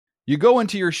You go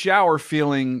into your shower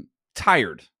feeling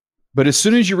tired, but as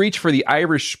soon as you reach for the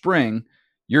Irish Spring,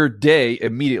 your day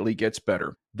immediately gets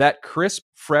better. That crisp,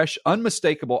 fresh,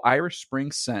 unmistakable Irish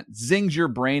Spring scent zings your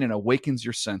brain and awakens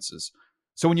your senses.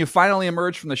 So when you finally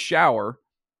emerge from the shower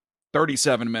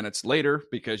 37 minutes later,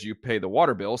 because you pay the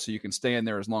water bill so you can stay in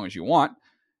there as long as you want,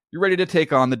 you're ready to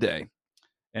take on the day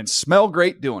and smell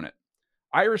great doing it.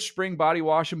 Irish Spring Body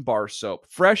Wash and Bar Soap.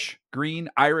 Fresh, green,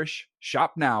 Irish.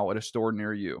 Shop now at a store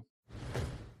near you.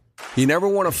 You never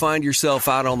want to find yourself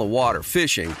out on the water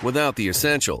fishing without the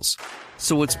essentials.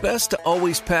 So it's best to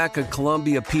always pack a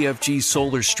Columbia PFG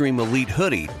Solar Stream Elite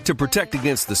hoodie to protect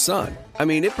against the sun. I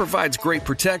mean, it provides great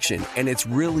protection, and it's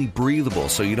really breathable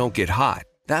so you don't get hot.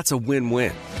 That's a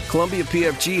win-win. Columbia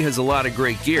PFG has a lot of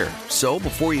great gear, so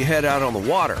before you head out on the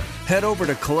water, head over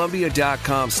to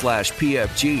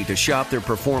Columbia.com/PFG to shop their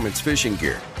performance fishing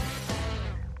gear.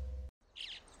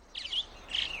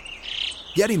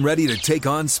 Getting ready to take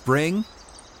on spring?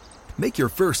 Make your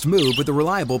first move with the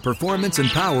reliable performance and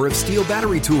power of Steel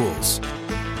battery tools.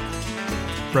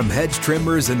 From hedge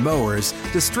trimmers and mowers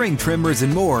to string trimmers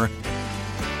and more,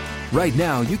 right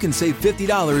now you can save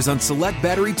 $50 on select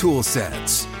battery tool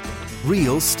sets.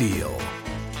 Real Steel.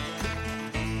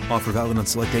 Offer valid on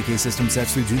select AK system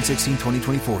sets through June 16,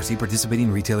 2024. See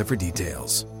participating retailer for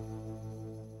details.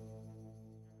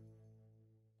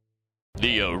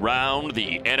 The Around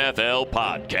the NFL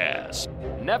podcast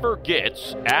never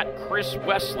gets at Chris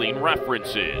Wessling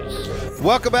references.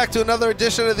 Welcome back to another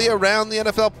edition of the Around the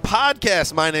NFL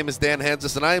podcast. My name is Dan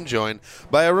Hansis, and I am joined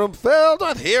by a room filled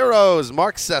with heroes.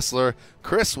 Mark Sessler,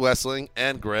 Chris Wessling,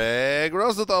 and Greg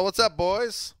Rosenthal. What's up,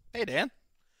 boys? Hey, Dan.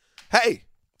 Hey,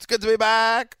 it's good to be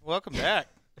back. Welcome back.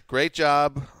 Great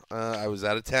job. I was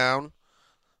out of town,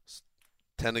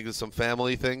 tending to some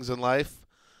family things in life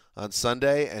on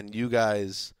Sunday, and you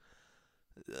guys,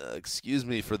 excuse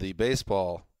me for the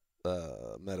baseball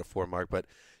metaphor, Mark, but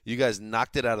you guys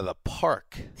knocked it out of the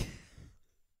park.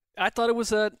 I thought it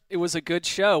was a good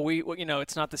show. We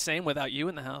it's not the same without you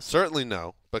in the house. Certainly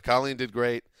no, but Colleen did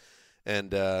great,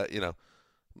 and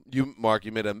you, Mark,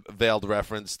 you made a veiled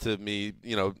reference to me,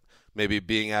 maybe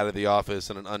being out of the office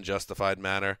in an unjustified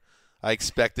manner. I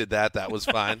expected that. That was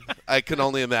fine. I can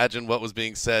only imagine what was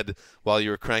being said while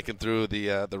you were cranking through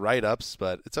the write-ups,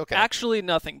 but it's okay. Actually,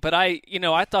 nothing. But I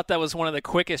thought that was one of the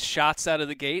quickest shots out of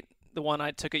the gate, the one I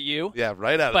took at you. Yeah,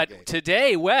 right out of the gate. But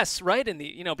today, Wes, right in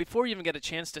the, before you even get a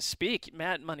chance to speak,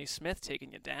 Matt Money Smith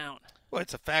taking you down. Well,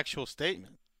 it's a factual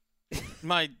statement.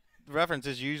 My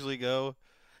references usually go.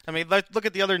 I mean, look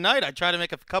at the other night. I tried to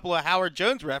make a couple of Howard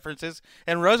Jones references,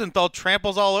 and Rosenthal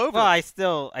tramples all over. Well, I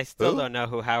still don't know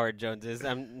who Howard Jones is.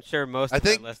 I'm sure most of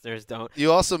our listeners don't.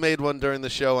 You also made one during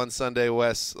the show on Sunday,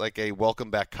 Wes, like a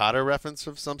Welcome Back, Kotter reference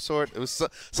of some sort. It was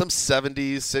some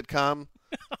 70s sitcom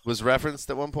was referenced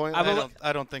at one point.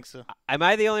 I don't think so. Am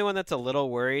I the only one that's a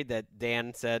little worried that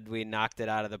Dan said we knocked it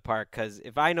out of the park? Because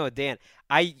if I know Dan,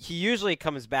 he usually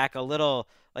comes back a little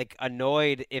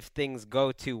annoyed if things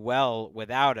go too well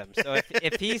without him. So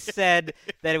if he said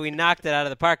that we knocked it out of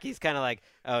the park, he's kind of like,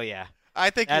 oh yeah,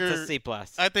 that's a C+.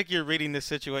 I think you're reading this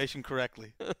situation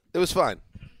correctly. It was fine.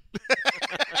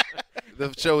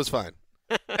 The show was fine.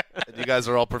 And you guys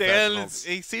are all professionals.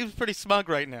 He seems pretty smug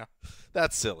right now.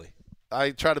 That's silly.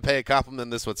 I try to pay a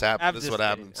compliment. This is what happens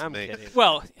to me. Kidding.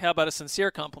 Well, how about a sincere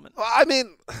compliment? Well, I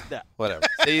mean, whatever.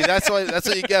 See, that's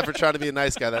what you get for trying to be a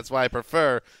nice guy. That's why I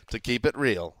prefer to keep it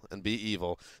real and be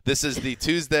evil. This is the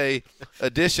Tuesday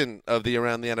edition of the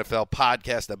Around the NFL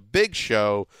podcast. A big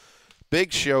show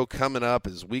coming up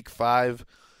is Week 5.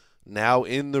 Now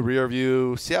in the rear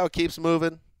view. See how it keeps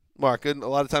moving? Mark, a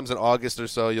lot of times in August or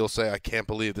so, you'll say, I can't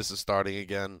believe this is starting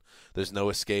again. There's no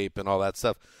escape and all that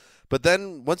stuff. But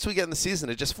then once we get in the season,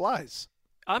 it just flies.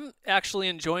 I'm actually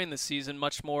enjoying the season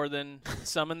much more than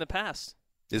some in the past.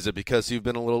 Is it because you've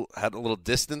been had a little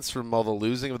distance from all the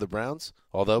losing of the Browns?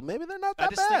 Although maybe they're not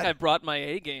that bad. I just think I brought my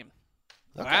A game.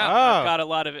 Okay. Wow, I've got a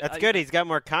lot of it. That's good. He's got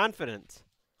more confidence.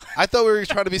 I thought we were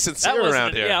trying to be sincere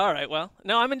around here. Yeah, all right. Well,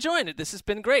 no, I'm enjoying it. This has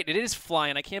been great. It is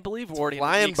flying. I can't believe we're already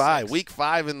flying by. 6. Week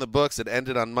 5 in the books. It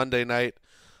ended on Monday night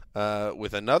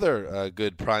with another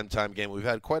good primetime game. We've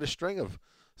had quite a string of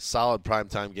solid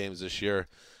primetime games this year.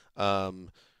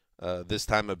 This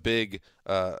time a big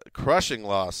crushing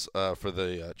loss for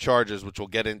the Chargers, which we'll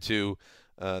get into.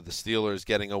 The Steelers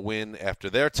getting a win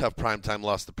after their tough primetime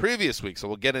loss the previous week. So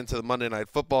we'll get into the Monday Night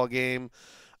Football game.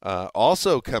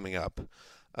 Also coming up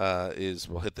is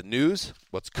we'll hit the news,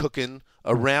 what's cooking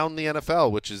around the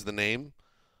NFL, which is the name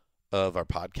of our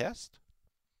podcast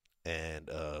and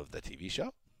of the TV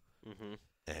show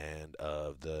and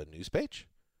of the news page.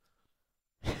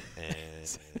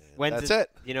 And When's that's it.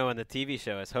 You know, when the TV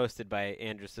show is hosted by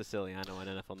Andrew Siciliano on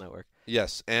NFL Network.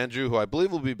 Yes, Andrew, who I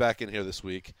believe will be back in here this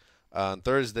week on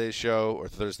Thursday's show or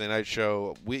Thursday night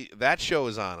show. That show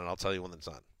is on, and I'll tell you when it's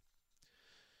on.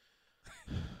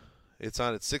 It's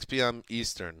on at 6 p.m.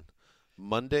 Eastern,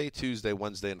 Monday, Tuesday,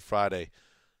 Wednesday, and Friday,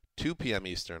 2 p.m.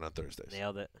 Eastern on Thursdays.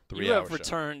 Nailed it. 3 You hour have show.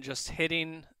 returned just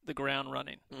hitting the ground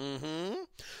running. Mm-hmm.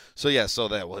 So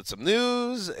that we'll hit some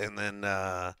news, and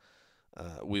then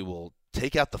we will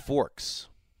take out the forks.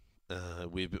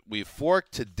 We've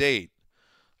forked to date.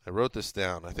 I wrote this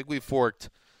down. I think we've forked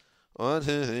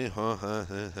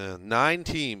 9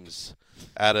 teams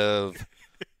out of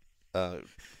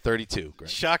 32. Greg.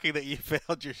 Shocking that you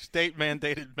failed your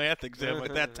state-mandated math exam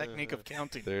with that technique of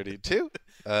counting. 32.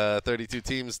 32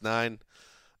 teams, 9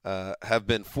 have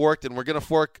been forked, and we're going to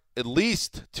fork at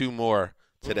least 2 more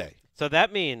today. So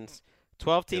that means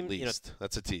 12 teams. At least.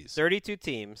 That's a tease. 32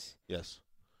 teams. Yes.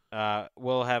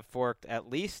 Will have forked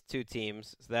at least 2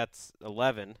 teams. So that's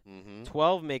 11. Mm-hmm.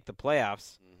 12 make the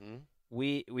playoffs. Mm-hmm.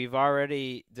 We've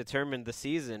already determined the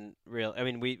season. We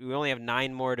only have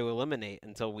 9 more to eliminate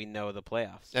until we know the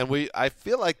playoffs. And I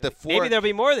feel like the fork. Maybe there'll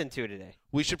be more than 2 today.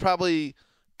 We should probably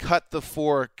cut the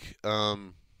fork,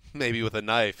 maybe with a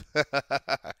knife.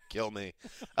 Kill me.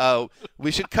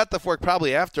 We should cut the fork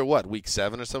probably after week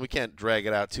 7 or so. We can't drag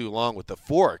it out too long with the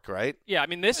fork, right? Yeah, I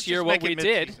mean, this Let's year just what make we it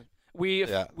did, mid-season.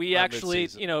 we not actually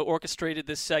mid-season. orchestrated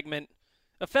this segment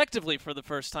effectively for the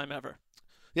first time ever.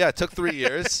 Yeah, it took 3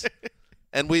 years.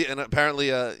 And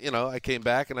apparently, I came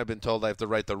back and I've been told I have to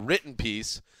write the written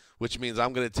piece, which means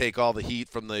I'm going to take all the heat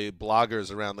from the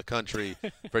bloggers around the country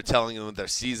for telling them their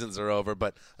seasons are over.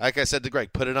 But like I said to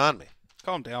Greg, put it on me.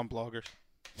 Calm down, bloggers.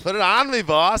 Put it on me,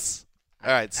 boss.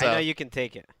 All right, so I know you can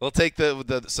take it. we'll take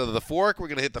the fork. We're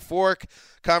going to hit the fork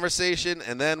conversation,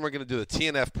 and then we're going to do the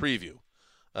TNF preview.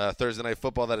 Thursday Night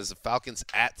Football, that is the Falcons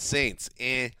at Saints.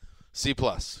 C+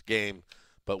 game.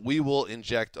 But we will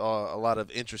inject a lot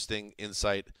of interesting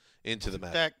insight into the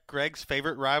match. That Greg's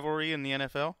favorite rivalry in the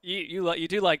NFL? You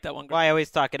do like that one, Greg. Well, I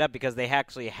always talk it up because they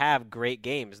actually have great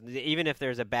games. Even if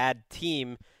there's a bad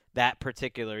team that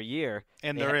particular year.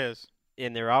 And they there is.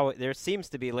 And there seems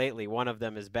to be lately one of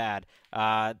them is bad.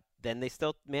 Then they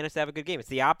still manage to have a good game. It's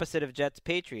the opposite of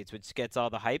Jets-Patriots, which gets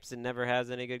all the hypes and never has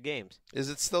any good games. Is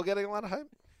it still getting a lot of hype?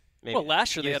 Maybe. Well,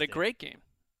 last year they Used had a to. great game.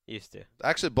 Used to.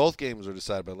 Actually, both games were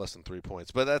decided by less than 3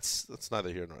 points, but that's neither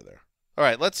here nor there. All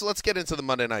right, let's get into the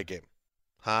Monday night game.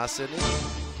 Huh, Sydney?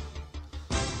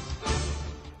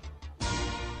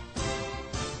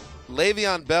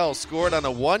 Le'Veon Bell scored on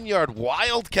a 1-yard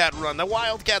Wildcat run. The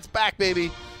Wildcats back,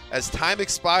 baby, as time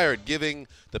expired, giving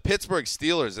the Pittsburgh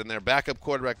Steelers and their backup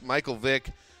quarterback Michael Vick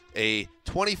a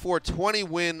 24-20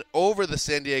 win over the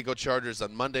San Diego Chargers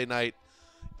on Monday night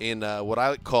in what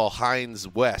I would call Heinz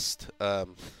West,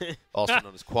 also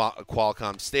known as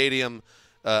Qualcomm Stadium.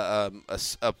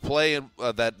 A play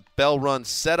that Bell run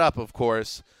set up, of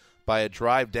course, by a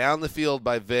drive down the field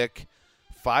by Vick.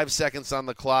 5 seconds on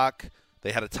the clock.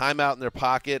 They had a timeout in their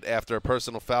pocket after a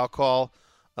personal foul call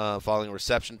following a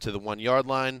reception to the 1-yard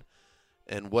line.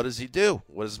 And what does he do?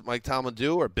 What does Mike Tomlin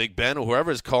do, or Big Ben, or whoever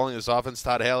is calling this offense,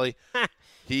 Todd Haley?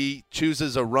 He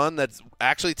chooses a run that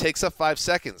actually takes up 5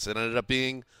 seconds. It ended up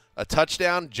being a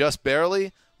touchdown, just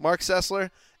barely, Mark Sessler.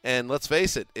 And let's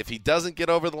face it, if he doesn't get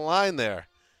over the line there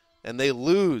and they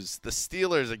lose, the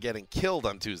Steelers are getting killed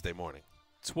on Tuesday morning.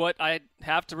 It's what I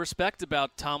have to respect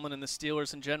about Tomlin and the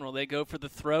Steelers in general. They go for the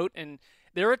throat, and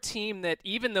they're a team that,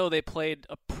 even though they played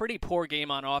a pretty poor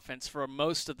game on offense for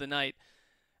most of the night,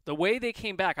 the way they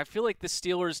came back, I feel like the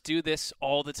Steelers do this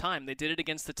all the time. They did it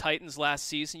against the Titans last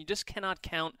season. You just cannot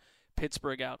count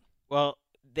Pittsburgh out. Well,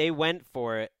 they went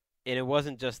for it, and it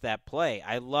wasn't just that play.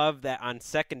 I love that on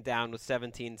second down with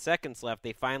 17 seconds left,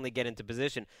 they finally get into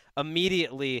position.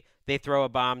 Immediately, they throw a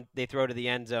bomb. They throw to the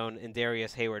end zone in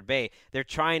Darius Hayward-Bay. They're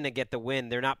trying to get the win.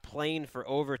 They're not playing for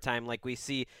overtime like we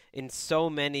see in so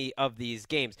many of these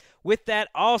games. With that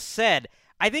all said,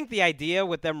 I think the idea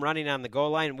with them running on the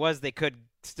goal line was they could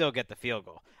still get the field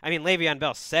goal. I mean, Le'Veon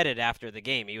Bell said it after the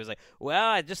game. He was like,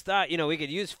 well, I just thought, we could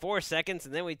use 4 seconds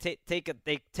and then we take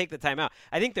the timeout.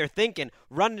 I think they're thinking,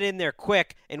 run it in there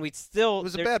quick, and we'd still... It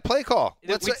was a bad play call.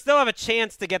 We'd still have a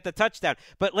chance to get the touchdown.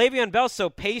 But Le'Veon Bell's so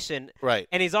patient, right,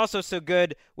 and he's also so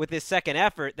good with his second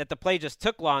effort that the play just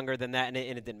took longer than that, and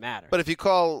it didn't matter. But if you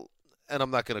call, and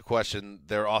I'm not going to question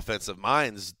their offensive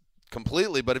minds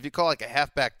completely, but if you call like a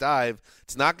halfback dive,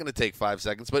 it's not going to take 5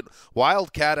 seconds. But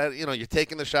Wildcat, you're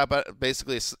taking the shot,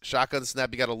 basically a shotgun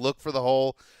snap. You got to look for the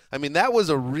hole. I mean, that was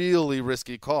a really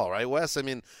risky call, right, Wes? I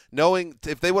mean, knowing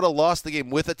if they would have lost the game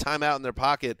with a timeout in their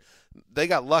pocket, they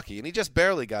got lucky, and he just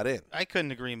barely got in. I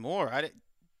couldn't agree more.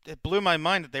 It blew my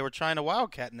mind that they were trying to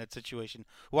wildcat in that situation.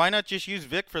 Why not just use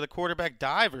Vic for the quarterback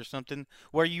dive or something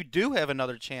where you do have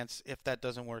another chance if that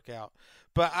doesn't work out?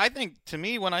 But I think, to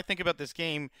me, when I think about this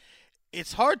game,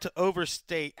 it's hard to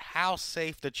overstate how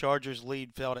safe the Chargers'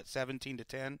 lead felt at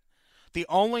 17-10. The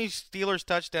only Steelers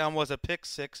touchdown was a pick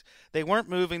six. They weren't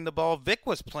moving the ball. Vic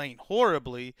was playing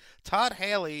horribly. Todd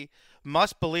Haley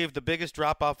must believe the biggest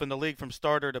drop-off in the league from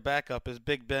starter to backup is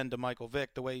Big Ben to Michael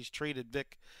Vick, the way he's treated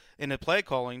Vic in the play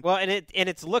calling. Well, and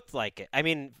it's looked like it. I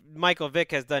mean, Michael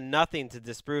Vick has done nothing to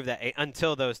disprove that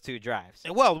until those two drives.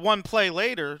 Well, one play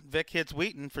later, Vic hits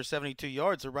Wheaton for 72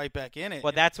 yards. They're right back in it.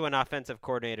 Well, that's when offensive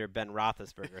coordinator Ben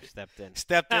Roethlisberger stepped in.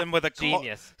 Stepped in with a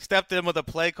genius. Stepped in with a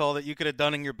play call that you could have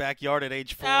done in your backyard at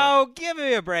age 4. Oh, give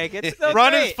me a break! It's so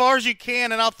run great. as far as you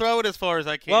can, and I'll throw it as far as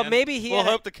I can. Well, maybe we'll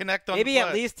hope to connect on. Maybe the at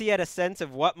play. least he had a sense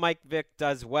of what Mike Vick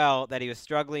does well, that he was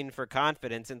struggling for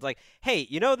confidence, and it's like, hey,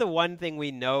 you know the one thing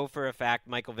we know for a fact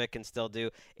Michael Vick can still do?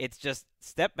 It's just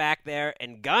step back there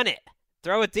and gun it.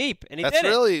 Throw it deep, and he did it. That's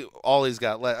really all he's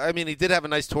got left. I mean, he did have a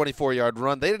nice 24-yard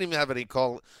run. They didn't even have any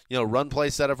run play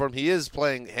set up for him. He is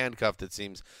playing handcuffed, it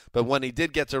seems. But when he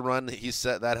did get to run,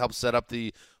 that helped set up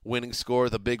the winning score,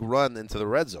 the big run into the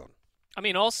red zone. I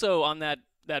mean, also on that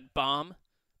bomb,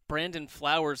 Brandon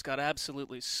Flowers got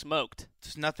absolutely smoked.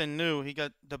 It's nothing new.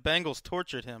 The Bengals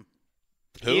tortured him.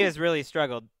 Who? He has really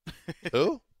struggled.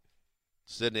 Who?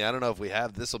 Sydney. I don't know if we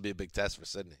have. This will be a big test for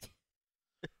Sydney.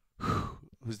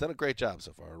 Who's done a great job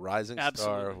so far. A rising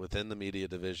star within the media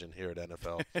division here at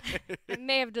NFL. I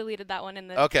may have deleted that one in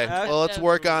the. Okay, well, let's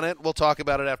work on it. We'll talk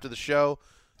about it after the show.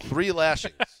 3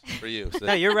 lashings for you.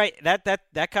 No, you're right.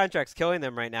 That contract's killing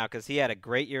them right now because he had a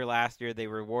great year last year. They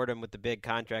reward him with the big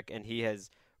contract, and he has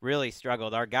really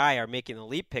struggled. Our Making the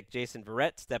Leap pick, Jason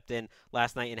Verrett, stepped in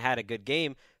last night and had a good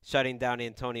game, shutting down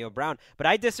Antonio Brown. But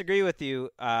I disagree with you,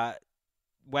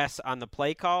 Wes, on the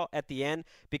play call at the end,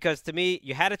 because to me,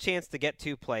 you had a chance to get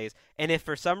 2 plays, and if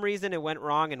for some reason it went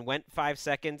wrong and went 5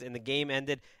 seconds and the game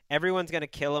ended, everyone's going to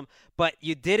kill him. But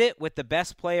you did it with the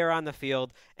best player on the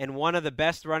field and one of the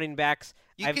best running backs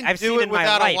I've do seen it in my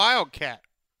without life. a wildcat.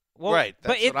 Well, right,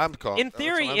 that's but what I'm calling. In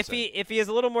theory, if he is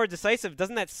a little more decisive,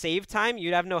 doesn't that save time?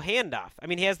 You'd have no handoff. I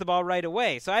mean, he has the ball right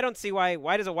away, so I don't see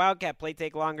why does a wildcat play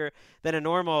take longer than a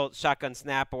normal shotgun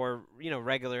snap or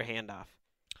regular handoff.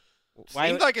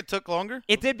 Seemed like it took longer.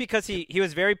 It did because he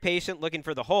was very patient looking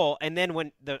for the hole, and then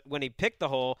when he picked the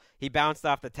hole, he bounced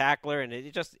off the tackler, and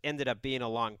it just ended up being a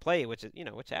long play, which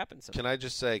happens sometimes. Can I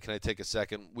just say, can I take a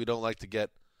second? We don't like to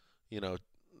get,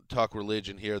 talk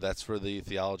religion here. That's for the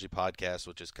theology podcast,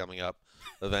 which is coming up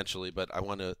eventually. But I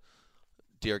want to,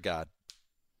 dear God,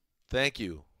 thank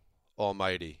you,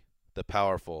 Almighty, the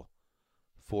powerful,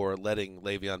 for letting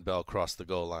Le'Veon Bell cross the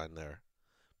goal line there.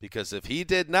 Because if he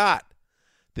did not,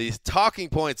 these talking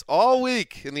points all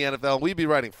week in the NFL, we'd be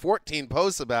writing 14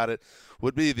 posts about it,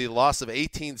 would be the loss of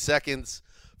 18 seconds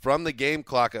from the game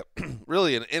clock.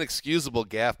 Really an inexcusable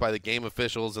gaffe by the game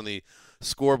officials and the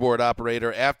scoreboard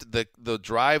operator. After the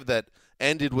drive that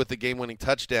ended with the game-winning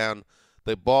touchdown,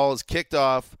 the ball is kicked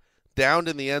off, downed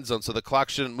in the end zone, so the clock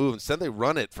shouldn't move. Instead, they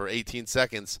run it for 18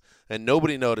 seconds, and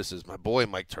nobody notices. My boy,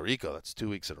 Mike Tirico, that's 2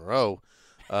 weeks in a row,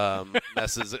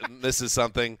 misses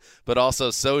something. But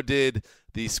also, so did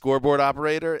the scoreboard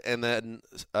operator, and then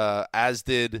as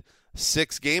did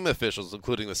 6 game officials,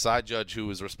 including the side judge who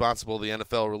was responsible. The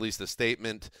NFL released a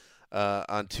statement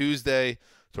on Tuesday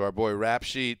to our boy Rap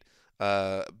Sheet,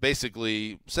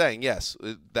 basically saying, yes,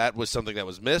 that was something that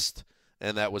was missed,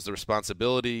 and that was the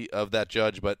responsibility of that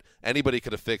judge, but anybody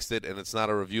could have fixed it, and it's not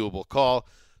a reviewable call.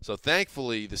 So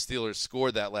thankfully, the Steelers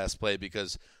scored that last play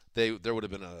because there would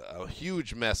have been a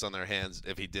huge mess on their hands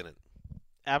if he didn't.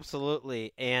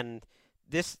 Absolutely, and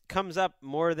this comes up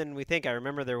more than we think. I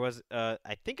remember there was,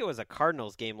 I think it was a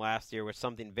Cardinals game last year where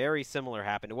something very similar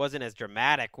happened. It wasn't as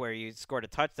dramatic where you scored a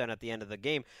touchdown at the end of the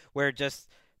game, where just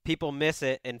people miss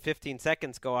it and 15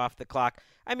 seconds go off the clock.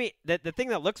 I mean, the thing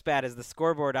that looks bad is the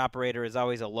scoreboard operator is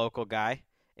always a local guy.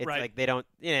 It's right. like they don't,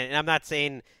 and I'm not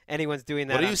saying anyone's doing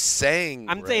that. What are you saying,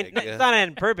 I'm Greg? saying it's not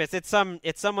on purpose. It's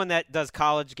someone that does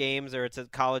college games or it's a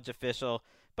college official.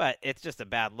 But it's just a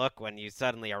bad look when you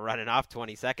suddenly are running off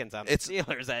 20 seconds on the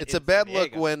Steelers. It's a bad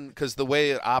look because the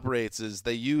way it operates is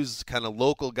they use kind of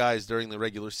local guys during the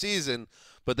regular season,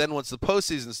 but then once the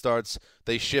postseason starts,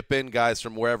 they ship in guys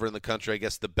from wherever in the country, I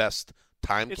guess the best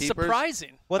timekeepers. It's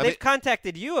surprising. Well, they've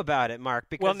contacted you about it, Mark,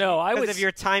 because of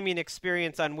your timing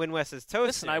experience on Win West's Toast.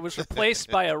 Listen, I was replaced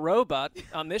by a robot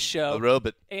on this show. A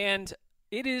robot. And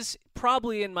It is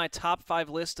probably in my top 5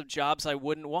 list of jobs I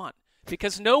wouldn't want.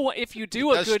 Because no one, if you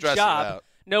do a good job,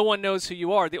 no one knows who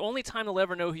you are. The only time they'll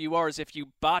ever know who you are is if you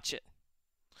botch it.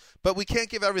 But we can't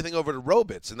give everything over to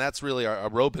Robits, and that's really our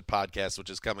Robit podcast,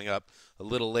 which is coming up a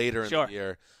little later in the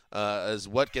year, is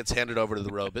what gets handed over to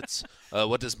the Robits.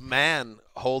 What does man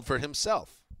hold for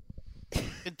himself?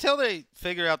 Until they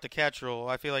figure out the catch rule,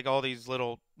 I feel like all these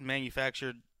little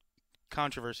manufactured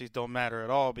controversies don't matter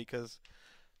at all because,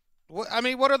 what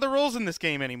are the rules in this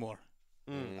game anymore?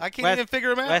 I can't even figure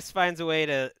them out. Wes finds a way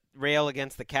to rail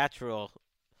against the catch rule,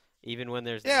 even when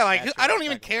there's I don't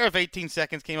even care if 18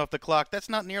 seconds came off the clock. That's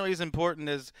not nearly as important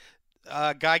as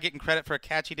a guy getting credit for a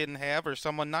catch he didn't have or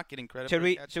someone not getting credit for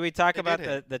a catch. Should we talk about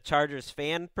the Chargers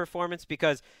fan performance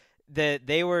because they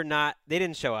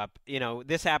didn't show up.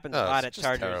 This happens a lot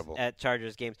at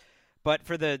Chargers games. But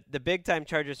for the big-time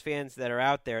Chargers fans that are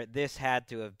out there, this had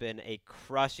to have been a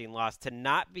crushing loss. To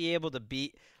not be able to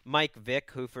beat Mike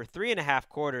Vick, who for 3.5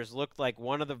 quarters looked like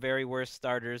one of the very worst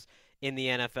starters in the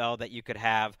NFL that you could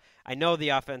have. I know the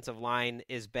offensive line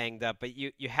is banged up, but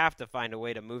you have to find a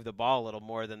way to move the ball a little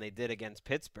more than they did against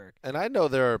Pittsburgh. And I know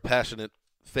there are passionate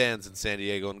fans in San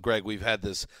Diego. And, Greg, we've had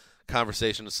this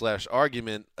conversation /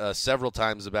 argument several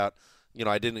times about –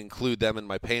 I didn't include them in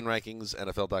my pain rankings,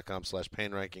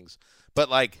 NFL.com/pain rankings. But,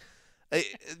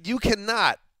 you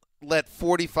cannot let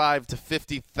 45 to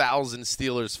 50,000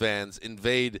 Steelers fans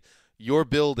invade your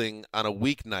building on a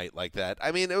weeknight like that.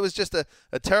 I mean, it was just a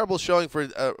terrible showing for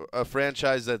a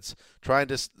franchise that's trying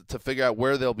to figure out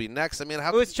where they'll be next. I mean,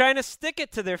 who's trying to stick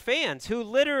it to their fans, who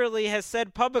literally has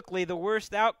said publicly the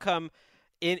worst outcome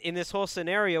in this whole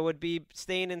scenario would be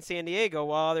staying in San Diego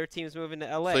while other teams move into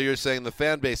L.A. So you're saying the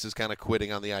fan base is kind of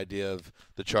quitting on the idea of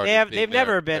the Chargers They've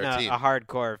never been a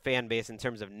hardcore fan base in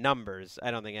terms of numbers. I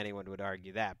don't think anyone would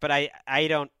argue that. But I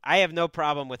have no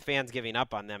problem with fans giving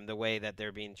up on them the way that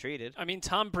they're being treated. I mean,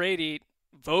 Tom Brady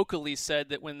vocally said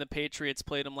that when the Patriots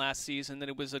played him last season that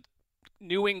it was a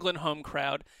New England home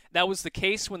crowd. That was the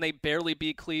case when they barely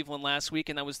beat Cleveland last week,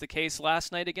 and that was the case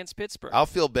last night against Pittsburgh. I'll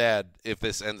feel bad if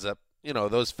this ends up,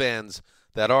 those fans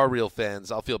that are real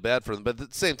fans, I'll feel bad for them. But at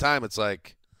the same time, it's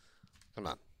like, come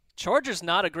on. Chargers,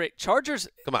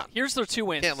 come on. Here's their 2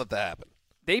 wins. Can't let that happen.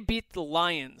 They beat the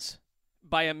Lions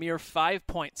by a mere 5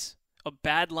 points, a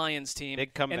bad Lions team.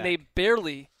 Big comeback. And they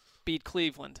barely beat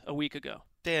Cleveland a week ago.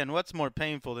 Dan, what's more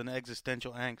painful than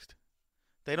existential angst?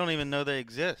 They don't even know they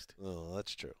exist. Oh,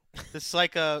 that's true. It's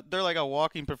like they're like a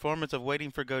walking performance of Waiting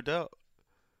for Godot.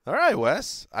 All right,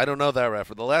 Wes. I don't know that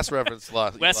reference. The last reference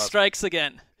lost. Wes strikes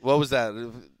again. What was that?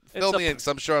 Fill me in, because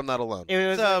I'm sure I'm not alone. It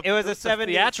was a 70s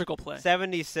theatrical play.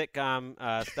 70s sitcom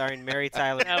starring Mary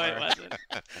Tyler No, Moore. it wasn't.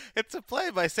 It's a play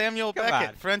by Samuel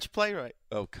Beckett, French playwright.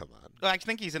 Oh, come on. Well, I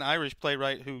think he's an Irish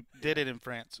playwright who did it in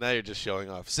France. Now you're just showing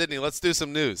off. Sydney, let's do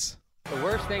some news. The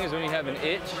worst thing is when you have an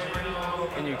itch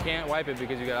and you can't wipe it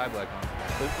because you got eye black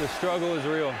on. The struggle is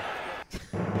real.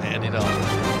 Andy Dalton.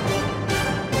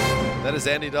 That is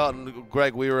Andy Dalton.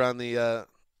 Greg, we were on the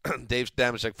Dave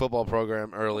Damashek football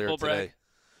program earlier today.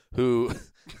 Are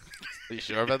you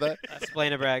sure about that?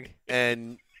 Explain it, Bragg.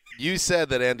 And you said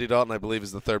that Andy Dalton, I believe,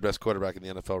 is the third best quarterback in the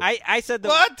NFL. I said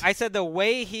what? I said the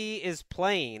way he is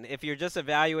playing, if you're just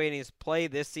evaluating his play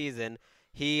this season,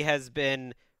 he has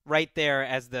been right there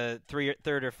as the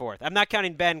third or fourth. I'm not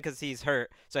counting Ben because he's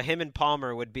hurt, so him and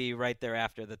Palmer would be right there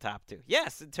after the top 2.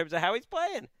 Yes, in terms of how he's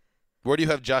playing. Where do you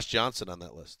have Josh Johnson on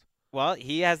that list? Well,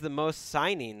 he has the most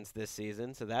signings this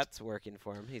season, so that's working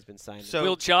for him. He's been signing. So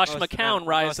will Josh McCown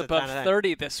rise above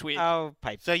 30 this week? Oh,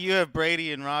 pipe. So you have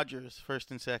Brady and Rodgers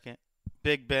first and second.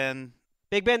 Big Ben.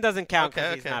 Big Ben doesn't count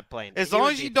because he's not playing. As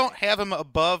long as you don't have him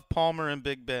above Palmer and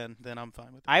Big Ben, then I'm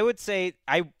fine with that. I would say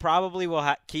I probably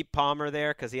will keep Palmer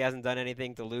there because he hasn't done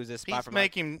anything to lose his spot.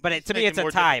 But to me, it's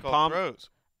a tie. Palmer.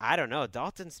 I don't know.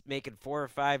 Dalton's making 4 or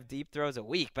 5 deep throws a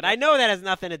week, but I know that has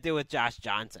nothing to do with Josh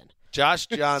Johnson. Josh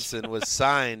Johnson was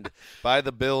signed by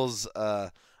the Bills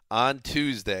on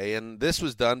Tuesday, and this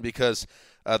was done because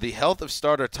the health of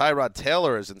starter Tyrod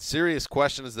Taylor is in serious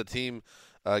question as the team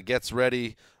gets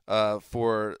ready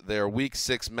for their Week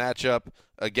 6 matchup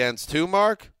against who,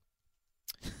 Mark?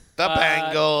 The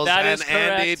Bengals and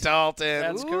Andy Dalton.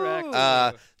 That's correct.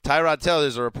 Tyrod Taylor,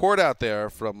 there's a report out there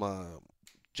from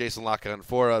Jason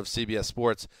LaCanfora of CBS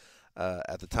Sports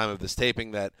at the time of this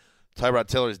taping that Tyrod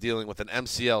Taylor is dealing with an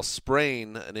MCL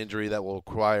sprain, an injury that will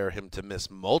require him to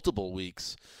miss multiple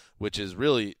weeks, which is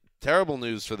really terrible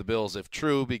news for the Bills if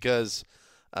true, because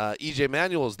E.J.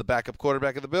 Manuel is the backup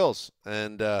quarterback of the Bills,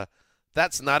 and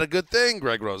that's not a good thing,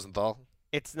 Greg Rosenthal.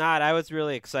 It's not. I was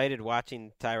really excited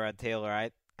watching Tyrod Taylor.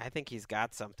 I think he's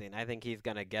got something. I think he's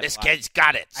going to get This kid's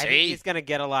got it, I think see? he's going to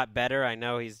get a lot better. I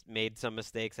know he's made some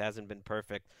mistakes, hasn't been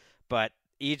perfect, but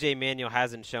EJ Manuel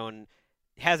hasn't shown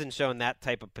that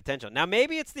type of potential. Now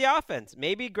maybe it's the offense.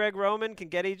 Maybe Greg Roman can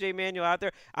get EJ Manuel out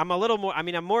there. I'm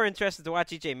more interested to watch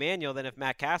EJ Manuel than if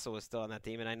Matt Castle was still on that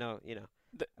team, and I know,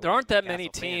 There aren't that many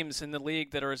teams in the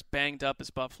league that are as banged up as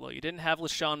Buffalo. You didn't have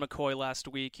LaShawn McCoy last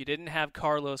week. You didn't have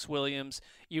Carlos Williams.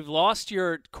 You've lost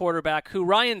your quarterback, who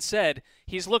Ryan said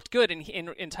he's looked good, and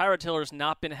Tyrod Taylor's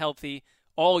not been healthy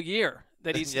all year.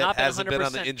 That he's not been 100%. Hasn't been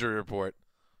on the injury report.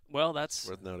 Well, that's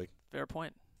worth noting. Fair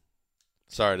point.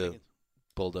 Sorry to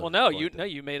bulldoze. Well, no,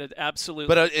 you made an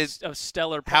absolute a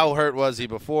stellar point. How hurt was he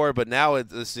before? But now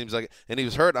this seems like, and he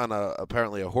was hurt on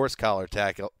apparently a horse collar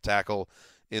tackle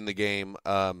in the game.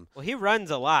 Well, he runs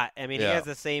a lot. I mean, Yeah. he has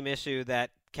the same issue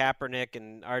that Kaepernick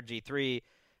and RG3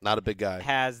 not a big guy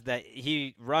has, that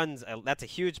he runs. That's a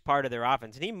huge part of their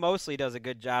offense, and he mostly does a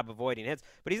good job avoiding hits.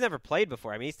 But he's never played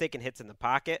before. I mean, he's taking hits in the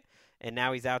pocket, and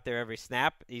now he's out there every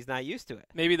snap. He's not used to it.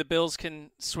 Maybe the Bills can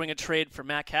swing a trade for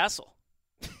Matt Castle.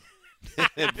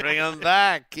 Bring him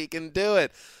back. He can do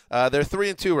it. They're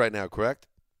 3-2 right now, correct?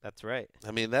 That's right.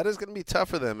 I mean, that is going to be tough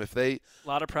for them if they. A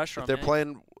lot of pressure if on they're Matt.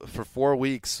 playing for 4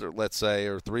 weeks, or let's say,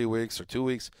 or 3 weeks, or 2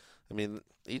 weeks. I mean,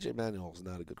 EJ Manuel is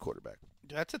not a good quarterback.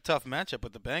 That's a tough matchup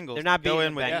with the Bengals. They're not go beating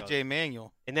in the with Bengals. EJ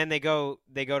Manuel. And then they go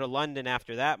to London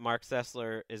after that. Mark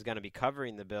Sessler is going to be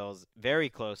covering the Bills very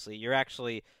closely. You're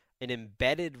actually an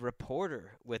embedded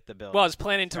reporter with the Bills. Well, I was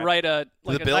planning to write a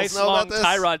Bills nice know long about this?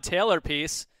 Tyrod Taylor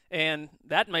piece, and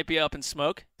that might be up in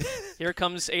smoke. Here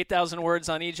comes 8,000 words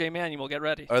on EJ Manuel. Get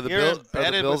ready. Are the You're Bills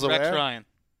embedded with Rex aware? Ryan.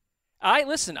 I've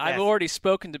Yes. already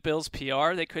spoken to Bills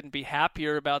PR. They couldn't be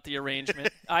happier about the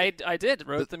arrangement. I did.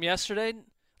 Wrote them yesterday.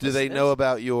 Do they know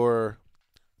about your,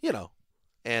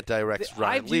 anti-Rex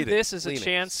Ryan I view this as a leanings?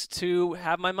 chance to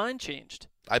have my mind changed.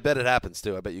 I bet it happens,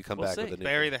 too. I bet you come We'll back see. with a new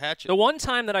Bury the hatchet. The one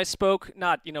time that I spoke,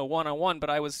 not one-on-one, but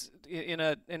I was in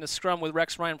a scrum with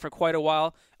Rex Ryan for quite a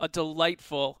while, a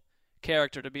delightful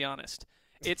character, to be honest.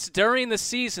 It's during the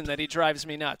season that he drives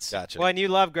me nuts. Gotcha. Well, and you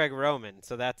love Greg Roman,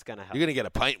 so that's going to help. You're going to get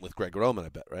a pint with Greg Roman, I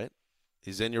bet, right?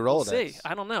 He's in your We'll Rolodex. see.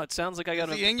 I don't know. It sounds like I got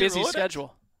Is a he in your busy Rolodex?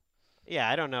 schedule. Yeah,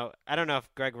 I don't know. I don't know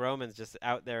if Greg Roman's just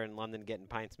out there in London getting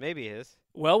pints. Maybe he is.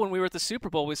 Well, when we were at the Super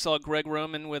Bowl, we saw Greg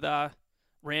Roman with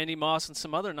Randy Moss and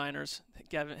some other Niners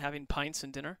having pints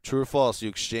and dinner. True or false? You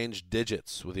exchanged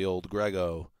digits with the old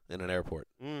Grego in an airport.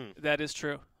 That is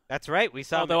true. That's right. We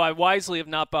saw Although I wisely have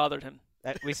not bothered him.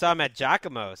 we saw him at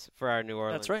Giacomo's for our New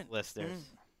Orleans That's right. listeners.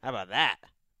 How about that?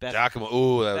 Best, Giacomo.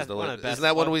 Ooh, that was That's one of delicious. the best Isn't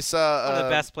that when ones. we saw? one of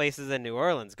the best places in New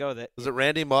Orleans. Go there. Was it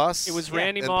Randy Moss? It was Yeah.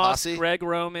 Randy And Moss, Posse? Greg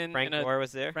Roman, Frank and Gore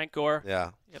was there. Frank Gore.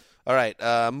 Yeah. Yep. All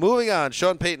right. Moving on.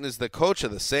 Sean Payton is the coach of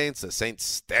the Saints. The Saints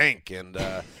stink, and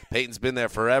Payton's been there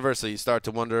forever. So you start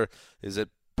to wonder: is it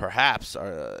perhaps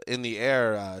in the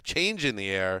air, change in the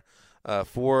air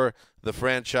for the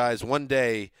franchise? One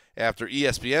day after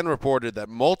ESPN reported that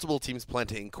multiple teams plan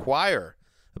to inquire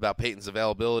about Payton's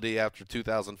availability after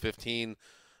 2015,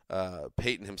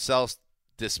 Payton himself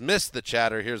dismissed the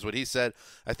chatter. Here's what he said: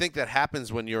 "I think that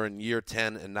happens when you're in year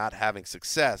 10 and not having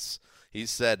success." He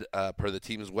said, per the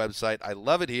team's website, "I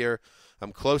love it here.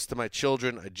 I'm close to my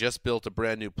children. I just built a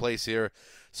brand new place here.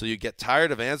 So you get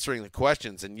tired of answering the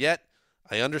questions, and yet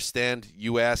I understand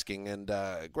you asking." And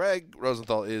Greg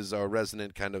Rosenthal is our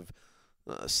resident kind of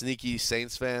sneaky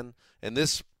Saints fan, and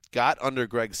this got under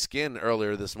Greg's skin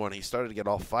earlier this morning. He started to get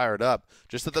all fired up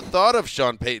just at the thought of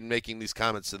Sean Payton making these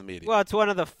comments to the media. Well, it's one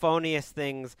of the phoniest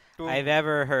things I've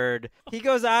ever heard. He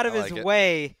goes out of I his like it.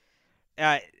 way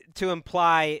to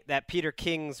imply that Peter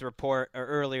King's report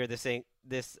earlier this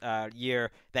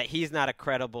year that he's not a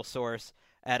credible source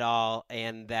at all,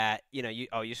 and that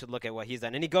you should look at what he's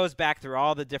done. And he goes back through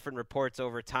all the different reports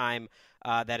over time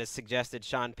that has suggested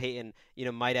Sean Payton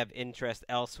might have interest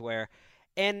elsewhere,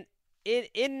 and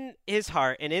in his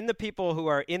heart and in the people who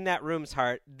are in that room's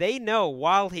heart, they know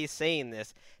while he's saying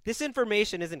this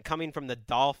information isn't coming from the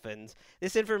Dolphins.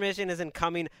 This information isn't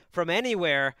coming from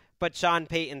anywhere but Sean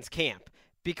Payton's camp,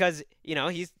 because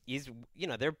he's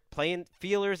they're playing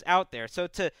feelers out there. So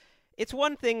it's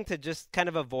one thing to just kind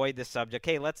of avoid the subject.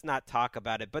 Hey, let's not talk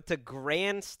about it. But to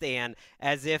grandstand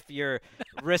as if your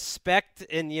respect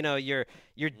and your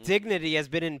dignity has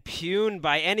been impugned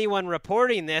by anyone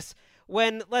reporting this,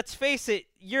 when, let's face it,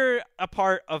 you're a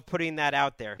part of putting that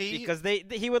out there, because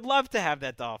he would love to have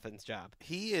that Dolphins job.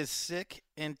 He is sick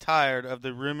and tired of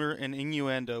the rumor and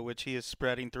innuendo which he is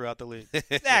spreading throughout the league.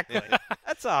 Exactly.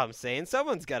 That's all I'm saying.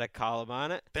 Someone's got to call him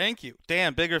on it. Thank you.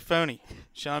 Dan, big or phony?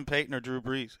 Sean Payton or Drew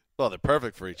Brees? Well, they're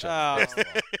perfect for each other. Oh,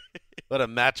 What a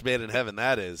match made in heaven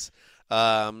that is.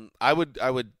 I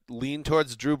would lean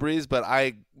towards Drew Brees, but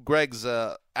Greg's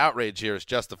outrage here is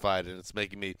justified, and it's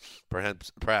making me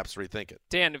perhaps rethink it.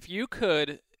 Dan, if you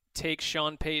could take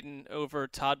Sean Payton over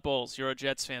Todd Bowles, you're a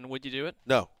Jets fan, would you do it?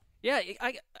 No. Yeah,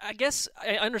 I guess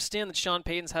I understand that Sean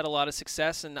Payton's had a lot of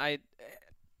success, and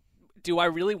do I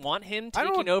really want him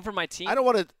taking over my team? I don't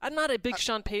want to. I'm not a big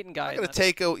Sean Payton guy. I'm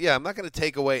not going to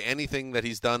take away anything that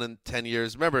he's done in 10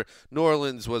 years. Remember, New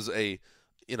Orleans was a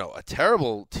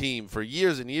terrible team for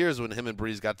years and years when him and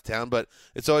Brees got to town, but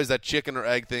it's always that chicken or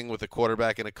egg thing with a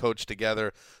quarterback and a coach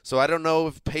together. So I don't know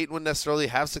if Peyton would necessarily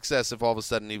have success if all of a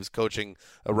sudden he was coaching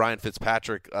a Ryan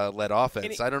Fitzpatrick-led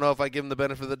offense. I don't know if I give him the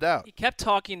benefit of the doubt. He kept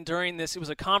talking during this. It was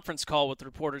a conference call with the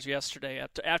reporters yesterday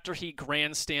after he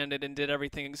grandstanded and did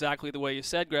everything exactly the way you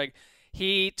said, Greg.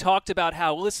 He talked about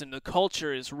how, listen, the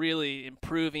culture is really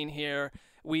improving here.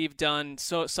 We've done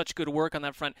such good work on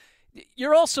that front.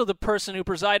 You're also the person who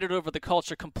presided over the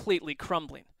culture completely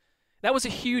crumbling. That was a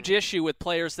huge issue with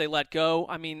players they let go.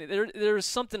 I mean, there's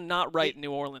something not right in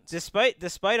New Orleans.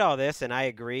 Despite all this, and I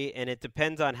agree, and it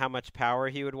depends on how much power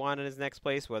he would want in his next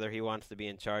place, whether he wants to be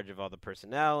in charge of all the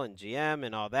personnel and GM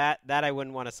and all that. That I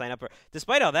wouldn't want to sign up for.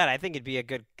 Despite all that, I think it'd be a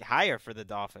good hire for the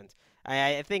Dolphins.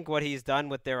 I think what he's done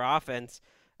with their offense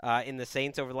in the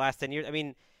Saints over the last 10 years, I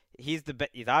mean, he's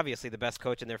obviously the best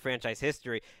coach in their franchise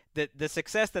history. The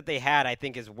success that they had, I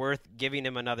think, is worth giving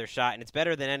him another shot, and it's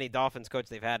better than any Dolphins coach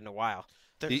they've had in a while.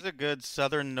 There's a good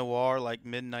Southern noir, like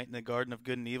Midnight in the Garden of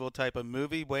Good and Evil type of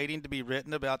movie waiting to be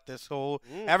written about this whole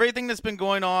everything that's been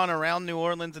going on around New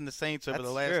Orleans and the Saints over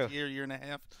the last year and a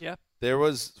half. Yeah. There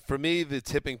was, for me, the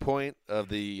tipping point of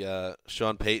the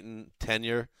Sean Payton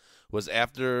tenure was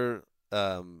after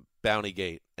Bounty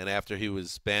Gate and after he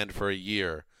was banned for a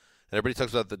year. And everybody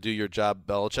talks about the do your job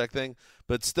Belichick thing,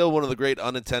 but still one of the great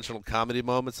unintentional comedy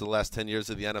moments of the last 10 years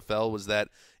of the NFL was that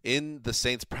in the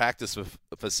Saints practice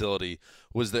facility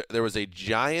there was a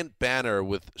giant banner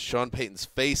with Sean Payton's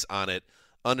face on it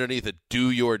underneath a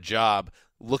do your job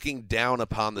looking down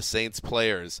upon the Saints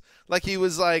players. Like he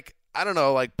was like, I don't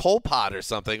know, like Pol Pot or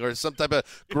something, or some type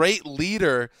of great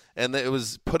leader, and it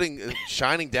was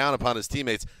shining down upon his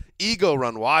teammates. Ego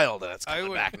run wild, and it's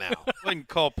coming back now. I wouldn't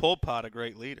call Pol Pot a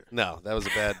great leader. No, that was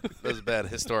a bad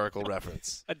historical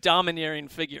reference. A domineering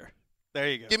figure. There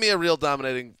you go. Give me a real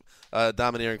domineering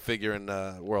figure in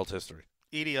world history.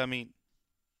 Idi Amin.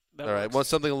 All right, want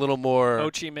something a little more.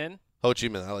 Ho Chi Minh. Ho Chi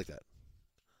Minh, I like that.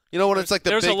 You know when it's like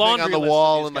the big thing on the list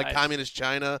wall in like communist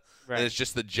China, right, and it's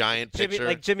just the giant picture,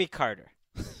 like Jimmy Carter,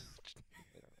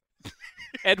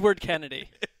 Edward Kennedy.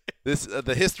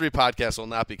 The history podcast will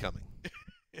not be coming.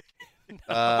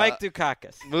 Mike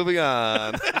Dukakis. Moving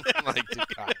on. Mike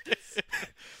Dukakis.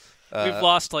 We've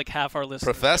lost like half our listeners.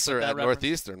 Professor at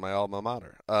Northeastern, my alma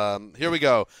mater. Here we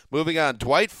go. Moving on.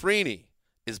 Dwight Freeney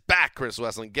is back, Chris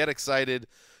Wesseling. Get excited.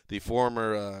 The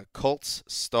former Colts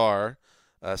star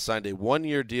signed a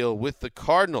one-year deal with the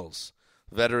Cardinals.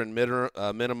 Veteran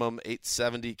minimum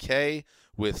 $870K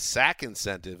with sack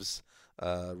incentives.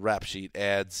 Rap sheet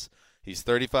adds. He's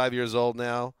 35 years old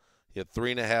now. He had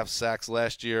 3.5 sacks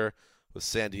last year with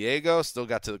San Diego. Still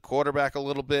got to the quarterback a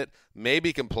little bit.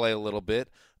 Maybe can play a little bit.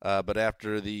 But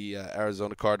after the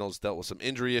Arizona Cardinals dealt with some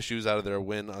injury issues out of their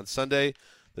win on Sunday,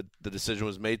 the decision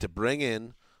was made to bring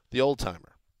in the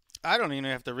old-timer. I don't even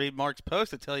have to read Mark's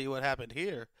post to tell you what happened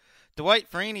here.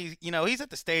 Dwight Freeney, he's at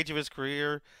the stage of his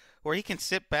career where he can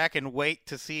sit back and wait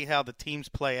to see how the teams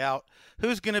play out.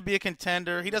 Who's going to be a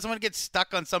contender? He doesn't want to get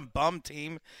stuck on some bum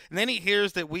team. And then he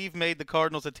hears that we've made the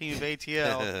Cardinals a team of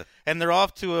ATL, and they're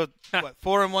off to a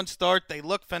 4-1 start. They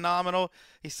look phenomenal.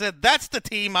 He said, that's the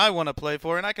team I want to play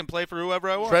for, and I can play for whoever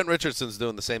I want. Trent Richardson's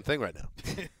doing the same thing right now.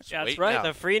 Yeah, that's right. The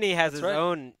Freeney has his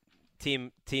own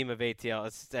team of ATL,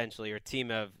 essentially, or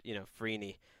team of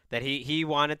Freeney. That he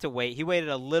wanted to wait. He waited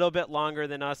a little bit longer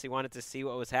than us. He wanted to see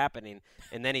what was happening,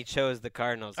 and then he chose the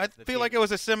Cardinals. I feel like it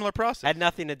was a similar process. Had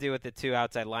nothing to do with the two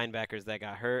outside linebackers that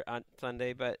got hurt on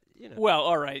Sunday, but Well,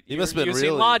 all right. He must have been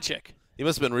using logic. He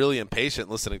must have been really impatient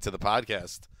listening to the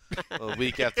podcast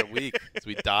week after week as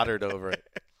we doddered over it.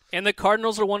 And the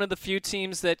Cardinals are one of the few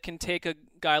teams that can take a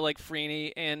guy like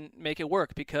Freeney and make it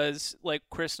work because, like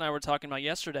Chris and I were talking about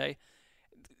yesterday,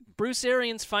 Bruce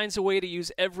Arians finds a way to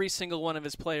use every single one of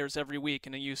his players every week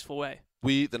in a useful way.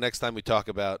 The next time we talk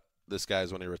about this guy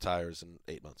is when he retires in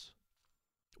 8 months.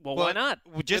 Well, why not?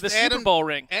 Just with a Super Bowl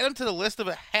ring. Add him to the list of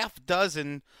a half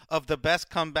dozen of the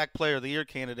best comeback player of the year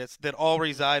candidates that all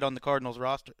reside on the Cardinals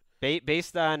roster.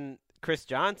 Based on Chris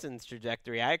Johnson's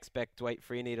trajectory, I expect Dwight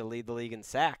Freeney to lead the league in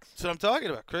sacks. So I'm talking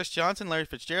about Chris Johnson, Larry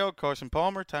Fitzgerald, Carson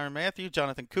Palmer, Tyrann Mathieu,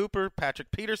 Jonathan Cooper, Patrick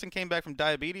Peterson came back from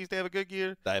diabetes to have a good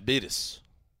year. Diabetes.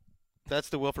 That's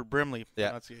the Wilford Brimley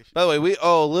pronunciation. By the way, we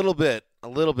owe a little bit.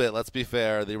 Let's be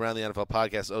fair. The Around the NFL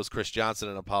podcast owes Chris Johnson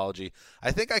an apology.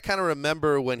 I think I kind of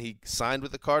remember when he signed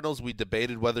with the Cardinals, we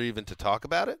debated whether even to talk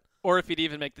about it. Or if he'd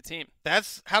even make the team.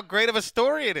 That's how great of a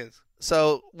story it is.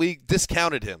 So we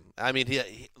discounted him. I mean, he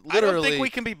literally. I don't think we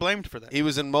can be blamed for that. He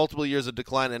was in multiple years of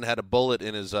decline and had a bullet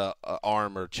in his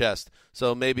arm or chest.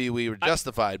 So maybe we were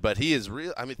justified. But he is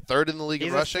real. I mean, third in the league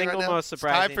in rushing right now. Most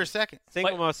surprising, tied for second.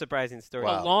 Most surprising story.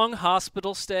 A long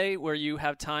hospital stay where you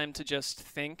have time to just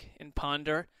think and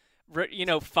ponder,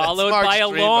 followed by a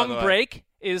long break.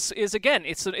 Is again,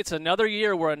 it's another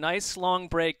year where a nice long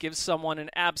break gives someone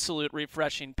an absolute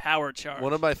refreshing power charge.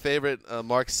 One of my favorite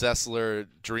Mark Sessler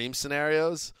dream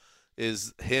scenarios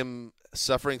is him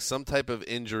suffering some type of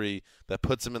injury that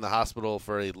puts him in the hospital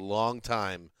for a long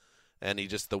time, and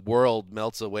the world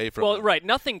melts away from him. Well, right,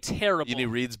 nothing terrible. And he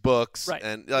reads books, right.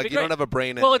 and you don't have a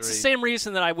brain injury. Well, it's the same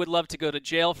reason that I would love to go to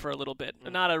jail for a little bit.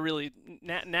 Not a really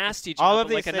nasty jail, all of but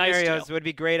these like scenarios a nice jail. Would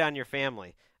be great on your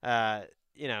family.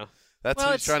 That's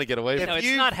what he's trying to get away from.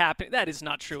 It's not happening. That is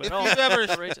not true at all. If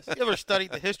you ever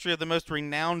studied the history of the most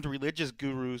renowned religious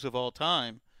gurus of all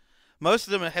time, most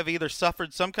of them have either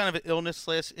suffered some kind of an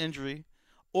illness/injury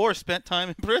or spent time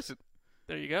in prison.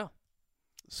 There you go.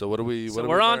 So what are we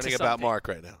learning about Mark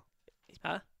right now?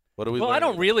 Huh? What are we? Well, I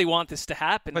don't about? really want this to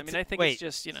happen. I mean, I think it's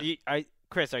just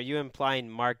Chris, are you implying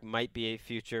Mark might be a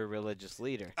future religious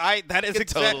leader? That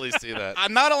is totally see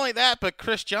that. Not only that, but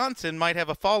Chris Johnson might have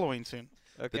a following soon.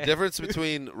 Okay. The difference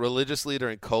between religious leader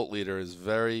and cult leader is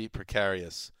very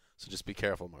precarious. So just be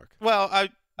careful, Mark. Well, I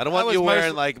don't want you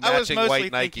wearing matching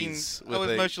white Nikes with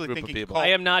a group of people. I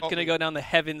am not going to go down the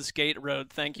Heaven's Gate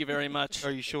road. Thank you very much. Are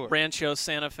you sure? Rancho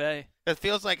Santa Fe. It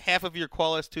feels like half of your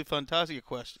Qualis to Fantasia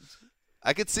questions.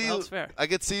 I could see you. Fair. I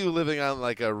could see you living on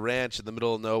like a ranch in the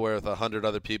middle of nowhere with 100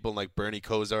 other people, and like Bernie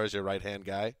Kosar is your right-hand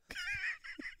guy.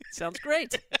 Sounds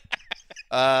great.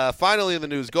 Finally, in the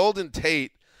news, Golden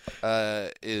Tate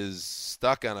is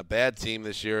stuck on a bad team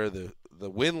this year. The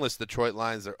winless Detroit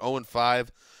Lions are 0-5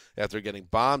 after getting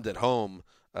bombed at home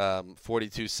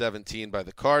 42-17 by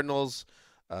the Cardinals.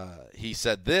 He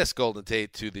said this, Golden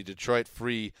Tate, to the Detroit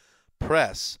Free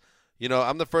Press.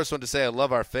 I'm the first one to say I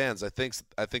love our fans. I think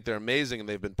they're amazing, and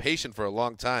they've been patient for a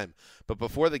long time. But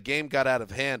before the game got out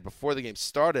of hand, before the game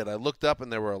started, I looked up,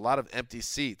 and there were a lot of empty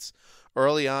seats.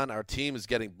 Early on, our team is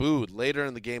getting booed. Later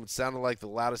in the game, it sounded like the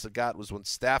loudest it got was when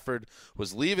Stafford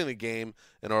was leaving the game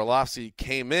and Orlovsky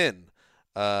came in.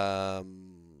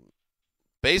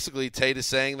 Basically, Tate is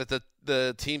saying that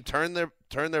the team turned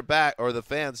their back, or the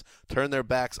fans turned their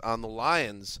backs on the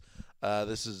Lions.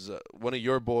 This is one of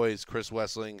your boys, Chris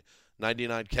Wessling,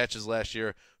 99 catches last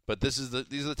year. But these are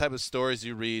the type of stories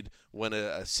you read when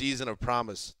a season of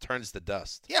promise turns to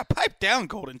dust. Yeah, pipe down,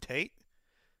 Golden Tate.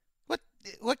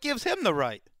 What gives him the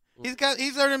right?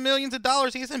 He's earning millions of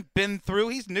dollars. He hasn't been through.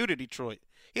 He's new to Detroit.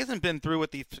 He hasn't been through what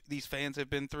these fans have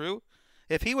been through.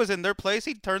 If he was in their place,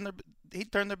 he'd turn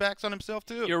their backs on himself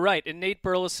too. You're right. And Nate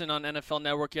Burleson on NFL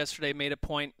Network yesterday made a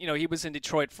point. He was in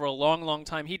Detroit for a long, long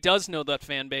time. He does know that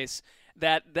fan base.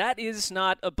 That is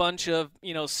not a bunch of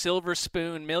silver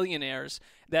spoon millionaires.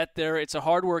 It's a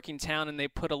hardworking town, and they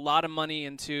put a lot of money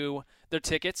into their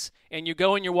tickets. And you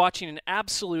go and you're watching an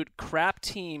absolute crap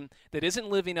team that isn't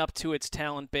living up to its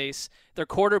talent base. Their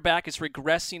quarterback is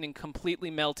regressing and completely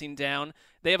melting down.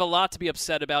 They have a lot to be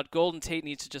upset about. Golden Tate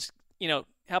needs to just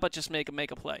how about just make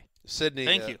a play? Sydney,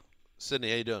 thank you. Sydney,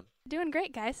 how you doing? Doing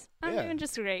great, guys. I'm doing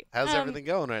just great. How's everything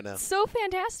going right now? So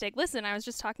fantastic. Listen, I was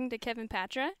just talking to Kevin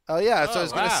Patra. Oh yeah, so I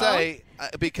was going to say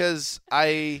because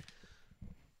I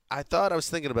thought I was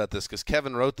thinking about this because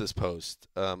Kevin wrote this post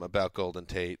about Golden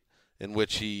Tate in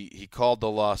which he called the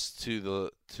loss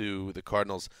to the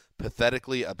Cardinals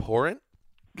pathetically abhorrent,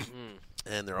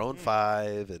 and they're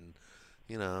 0-5, and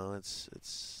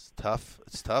it's tough.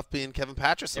 It's tough being Kevin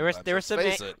Patra. There were some.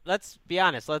 Let's be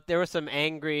honest. There were some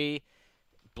angry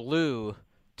blue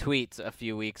tweets a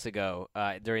few weeks ago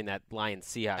during that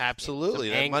Lions-Seahawks.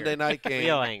 Absolutely, that Monday night game.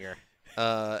 Real anger.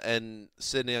 And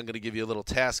Sydney, I'm going to give you a little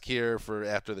task here for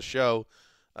after the show.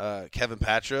 Kevin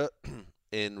Patra,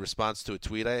 in response to a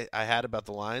tweet I had about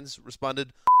the Lions,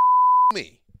 responded,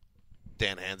 "Me,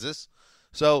 Dan Hansis."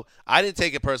 So I didn't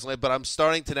take it personally, but I'm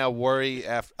starting to now worry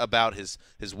about his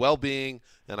well-being.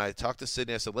 And I talked to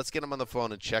Sydney. I said, let's get him on the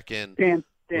phone and check in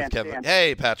with Kevin. Dan.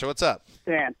 Hey, Patra, what's up?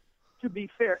 Dan, to be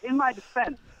fair, in my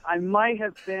defense, I might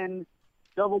have been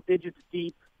double digits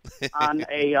deep on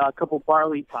a couple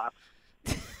barley pops.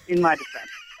 In my defense.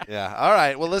 Yeah. All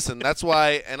right. Well, listen, that's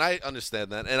why, and I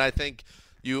understand that, and I think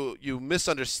you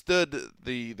misunderstood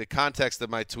the context of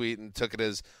my tweet and took it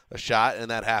as a shot,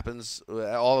 and that happens.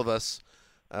 All of us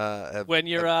when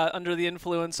you're under the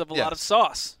influence of a lot of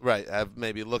sauce. Right. Have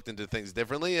maybe looked into things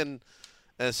differently, and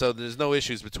so there's no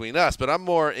issues between us. But I'm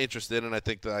more interested, and I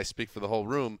think that I speak for the whole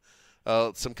room,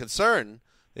 some concern.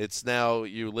 It's now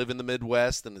you live in the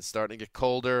Midwest, and it's starting to get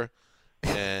colder,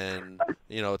 and,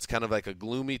 it's kind of like a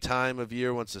gloomy time of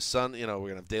year once the sun, we're going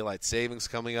to have daylight savings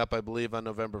coming up, I believe, on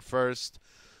November 1st,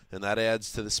 and that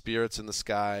adds to the spirits in the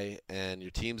sky, and your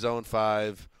team's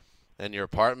 0-5, and your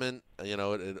apartment,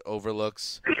 it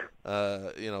overlooks,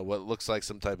 what looks like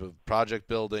some type of project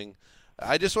building.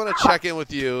 I just want to check in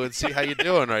with you and see how you're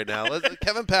doing right now.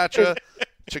 Kevin Patra,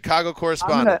 Chicago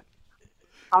correspondent.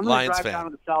 I'm going to Lions drive fan. down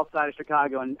to the south side of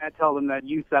Chicago and tell them that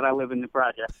you said I live in the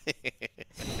project.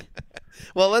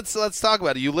 Well, let's talk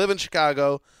about it. You live in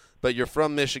Chicago, but you're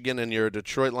from Michigan and you're a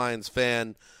Detroit Lions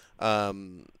fan.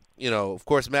 Of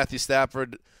course, Matthew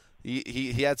Stafford,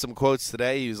 he had some quotes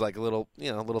today. He was like a little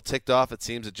ticked off, it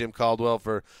seems, at Jim Caldwell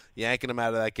for yanking him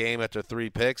out of that game after 3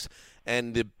 picks.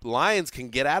 And the Lions can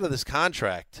get out of this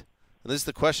contract. And this is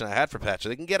the question I had for Patra.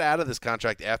 They can get out of this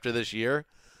contract after this year.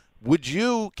 Would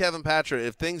you, Kevin Patra,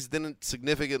 if things didn't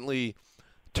significantly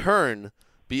turn,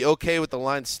 be okay with the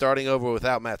Lions starting over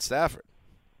without Matt Stafford?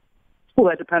 Well,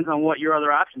 that depends on what your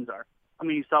other options are. I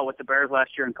mean, you saw with the Bears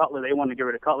last year and Cutler. They wanted to get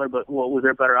rid of Cutler, but what was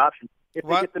their better option? If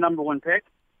they get the number 1 pick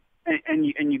and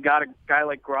you got a guy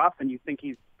like Groff and you think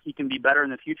he can be better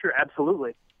in the future,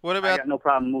 absolutely. What about, I got no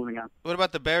problem moving on. What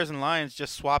about the Bears and Lions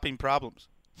just swapping problems?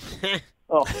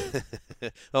 Oh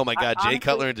my God, Jay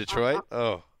Cutler in Detroit?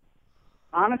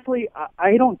 Honestly,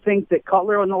 I don't think that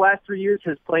Cutler in the last 3 years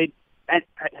has played as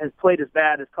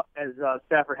bad as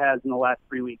Stafford has in the last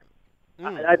 3 weeks.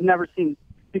 I've never seen,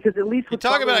 because at least you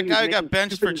talk about a guy who got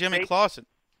benched for Jimmy Clausen.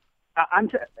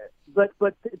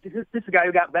 But this is a guy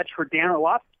who got benched for Dan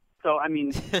Orlovsky. So I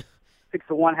mean, 6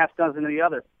 of one, half dozen of the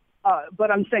other.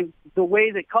 But I'm saying the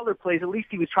way that Cutler plays, at least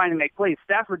he was trying to make plays.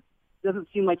 Stafford doesn't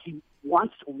seem like he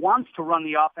wants to run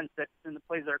the offense that's in the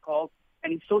plays that are called.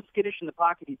 And he's so skittish in the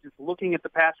pocket. He's just looking at the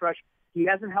pass rush. He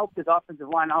hasn't helped his offensive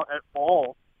line out at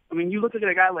all. I mean, you look at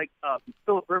a guy like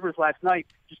Phillip Rivers last night,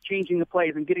 just changing the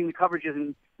plays and getting the coverages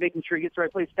and making sure he gets the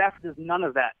right plays. Stafford does none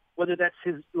of that. Whether that's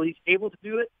he's able to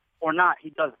do it or not, he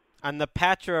doesn't. On the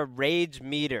Patra Rage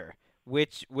Meter,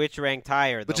 which ranked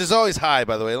higher? Which is always high,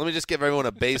 by the way. Let me just give everyone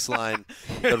a baseline.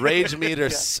 The Rage Meter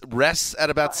rests at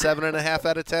about 7.5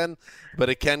 out of 10, but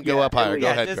it can go up higher. Go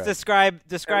ahead, just Greg.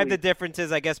 describe the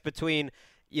differences, I guess, between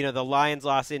the Lions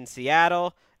loss in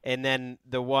Seattle and then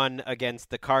the one against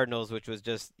the Cardinals, which was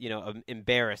just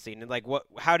embarrassing. And like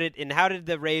how did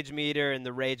the Rage Meter and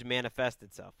the rage manifest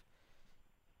itself?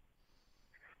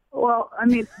 Well, I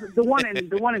mean, the one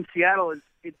in Seattle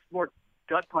it's more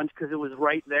gut punch because it was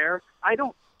right there. I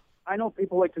know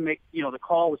people like to make, the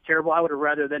call was terrible. I would have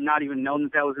rather than not even known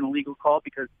that was an illegal call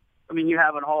because, I mean, you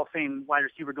have a Hall of Fame wide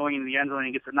receiver going into the end zone and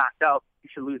he gets knocked out. You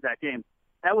should lose that game.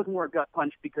 That was more a gut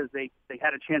punch because they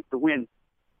had a chance to win.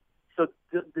 So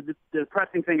the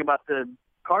depressing thing about the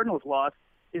Cardinals loss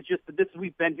is just that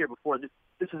we've been here before.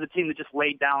 This is a team that just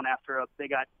laid down after they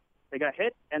got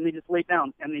hit and they just laid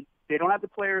down and they don't have the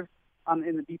players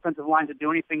in the defensive line to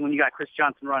do anything when you got Chris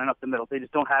Johnson running up the middle. They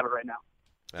just don't have it right now.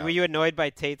 Were you annoyed by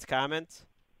Tate's comments?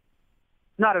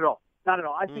 Not at all. Not at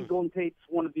all. I think Golden Tate's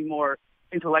one of the more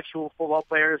intellectual football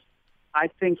players. I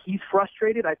think he's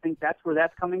frustrated. I think that's where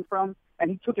that's coming from.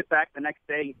 And he took it back the next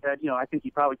day. He said, I think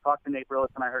he probably talked to Nate Brillis,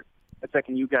 and I heard a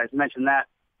second you guys mention that.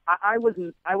 I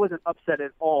wasn't upset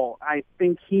at all. I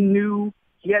think he knew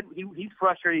he's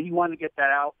frustrated. He wanted to get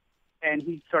that out, and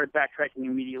he started backtracking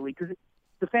immediately because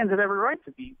the fans have every right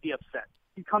to be upset.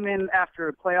 You come in after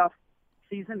a playoff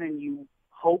season and you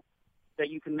hope that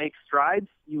you can make strides.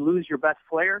 You lose your best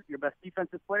player, your best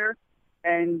defensive player,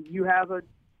 and you have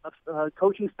a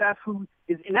coaching staff who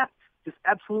is inept, just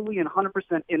absolutely and 100%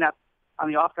 inept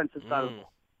on the offensive side of the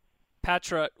ball.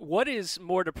 Patra, what is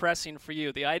more depressing for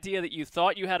you? The idea that you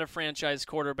thought you had a franchise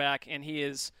quarterback and he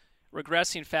is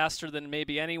regressing faster than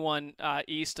maybe anyone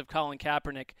east of Colin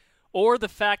Kaepernick, or the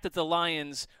fact that the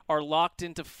Lions are locked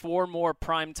into 4 more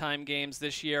primetime games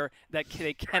this year that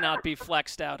they cannot be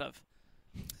flexed out of?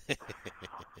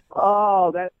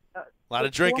 That a lot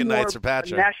of drinking nights for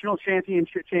Patrick. National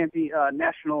championship,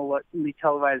 nationally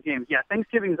televised games. Yeah,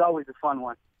 Thanksgiving is always a fun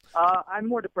one. I'm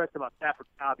more depressed about Stafford,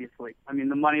 obviously. I mean,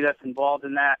 the money that's involved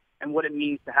in that and what it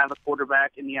means to have a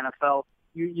quarterback in the NFL,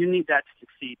 you need that to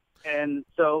succeed. And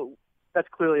so that's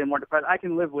clearly a more depressed. I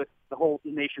can live with the whole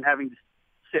nation having to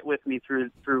sit with me through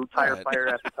tire fire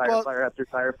after tire fire after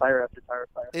tire fire after tire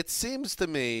fire. It seems to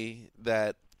me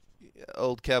that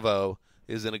old Kevo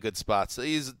is in a good spot. So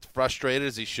he's frustrated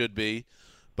as he should be,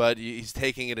 but he's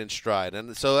taking it in stride,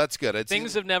 and so that's good.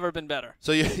 Things have never been better.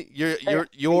 So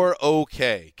you're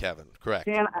okay, Kevin. Correct.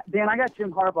 Dan, I got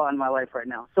Jim Harbaugh in my life right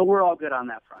now, so we're all good on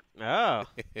that front. Oh,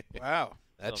 wow.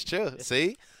 That's true.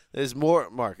 See, there's more,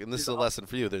 Mark, and this is a lesson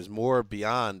for you. There's more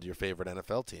beyond your favorite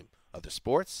NFL team. Other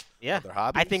sports, other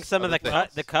hobbies. I think some of other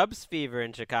the Cubs fever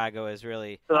in Chicago is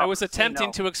really. I was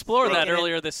attempting to explore that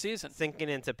earlier this season. Sinking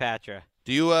into Patra.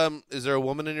 Do you? Is there a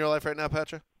woman in your life right now,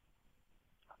 Patra?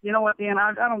 You know what, Dan?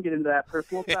 I don't get into that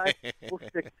personal side. We'll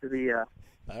stick to the.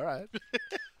 All right.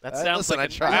 That sounds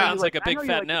like a big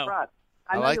fat no.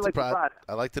 I like the prod.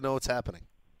 I like to know what's happening.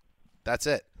 That's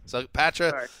it. So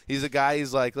Patra, he's a guy.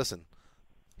 He's like, listen,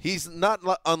 he's not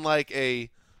unlike a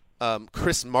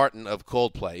Chris Martin of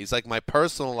Coldplay. He's like, my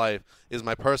personal life is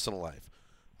my personal life.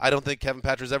 I don't think Kevin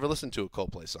Patra's ever listened to a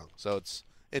Coldplay song, so it's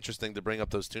interesting to bring up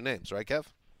those two names, right, Kev?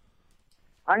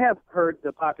 I have heard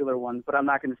the popular ones, but I'm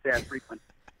not going to say I frequent.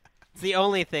 It's the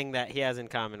only thing that he has in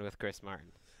common with Chris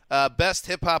Martin. Best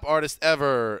hip-hop artist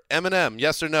ever, Eminem,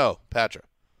 yes or no, Patra?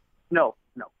 No.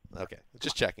 Okay,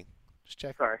 just checking.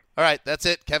 Sorry. All right, that's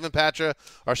it. Kevin Patra,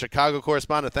 our Chicago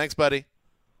correspondent. Thanks, buddy.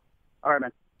 All right,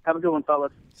 man. Have a good one,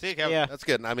 fellas. See you, Kevin. Yeah. That's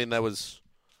good. I mean, that was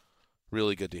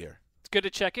really good to hear. It's good to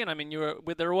check in. I mean,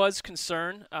 there was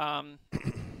concern. I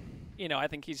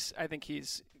think he's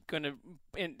going to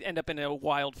end up in a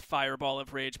wild fireball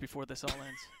of rage before this all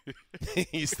ends.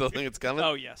 You still think it's coming?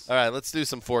 Oh, yes. All right, let's do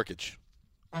some forkage.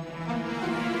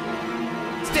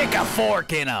 Stick a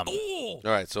fork in them. All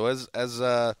right, so as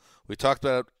we talked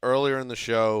about earlier in the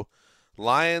show,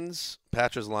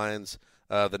 Patra's Lions,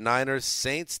 the Niners,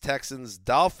 Saints, Texans,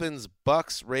 Dolphins,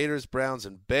 Bucks, Raiders, Browns,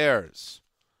 and Bears,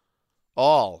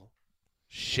 all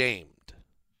shamed.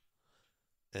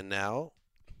 And now,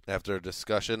 after a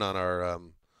discussion on our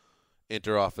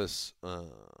interoffice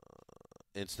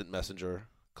instant messenger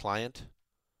client,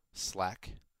 Slack,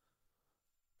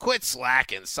 quit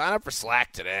slacking. Sign up for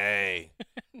Slack today.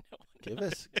 Give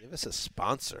us a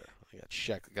sponsor. I got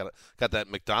check. Got that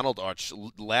McDonald arch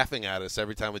laughing at us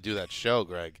every time we do that show,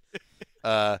 Greg.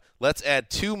 Let's add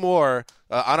two more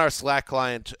on our Slack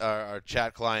client, our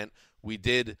chat client. We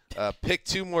did pick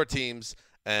two more teams,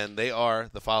 and they are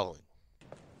the following: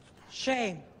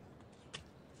 Shame.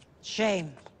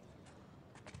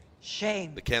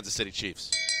 the Kansas City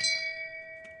Chiefs,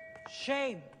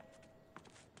 Shame.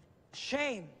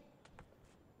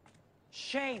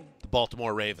 the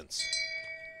Baltimore Ravens.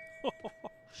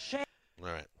 Shame. All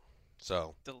right,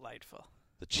 so Delightful.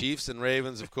 the Chiefs and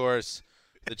Ravens, of course.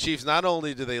 The Chiefs, not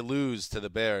only do they lose to the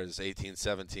Bears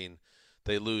 18-17,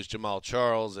 they lose Jamal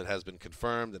Charles. It has been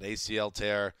confirmed, an ACL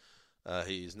tear.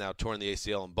 He's now torn the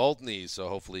ACL in both knees, so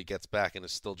hopefully he gets back and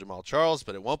is still Jamal Charles,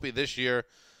 but it won't be this year.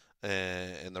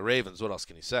 And the Ravens, what else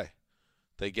can you say?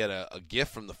 They get a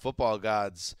gift from the football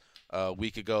gods a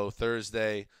week ago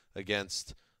Thursday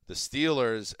against the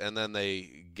Steelers, and then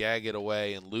they gag it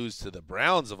away and lose to the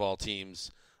Browns of all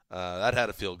teams. That had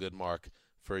to feel good, Mark,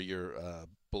 for your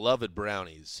beloved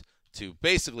Brownies to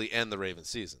basically end the Ravens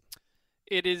season.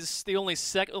 It is the only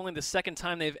the second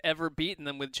time they've ever beaten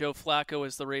them with Joe Flacco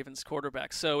as the Ravens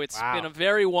quarterback. So it's been a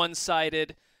very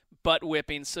one-sided butt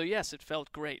whipping. So, yes, it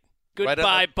felt great.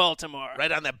 Goodbye, Baltimore.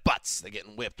 Right on their butts. They're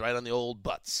getting whipped right on the old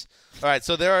butts. All right,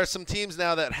 so there are some teams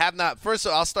now that have not. First,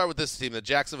 I'll start with this team, the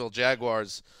Jacksonville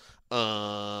Jaguars.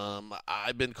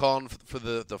 I've been calling for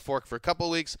the fork for a couple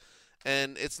of weeks,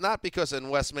 and it's not because, and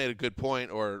Wes made a good point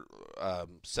or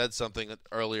said something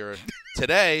earlier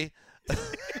today.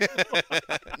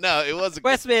 No, it wasn't.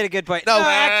 Wes made a good point. No,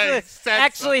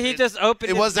 actually, he just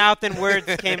opened his mouth and words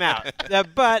came out.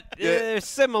 But they're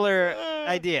similar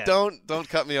ideas. Don't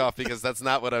cut me off because that's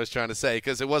not what I was trying to say.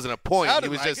 Because it wasn't a point.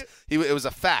 It was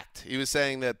a fact. He was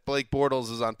saying that Blake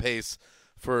Bortles is on pace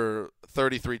for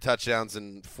 33 touchdowns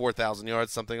and 4,000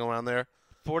 yards, something around there.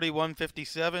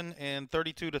 41-57 and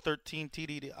 32-13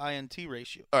 TD to INT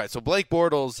ratio. All right, so Blake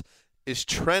Bortles is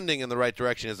trending in the right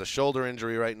direction. He has a shoulder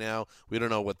injury right now. We don't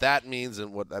know what that means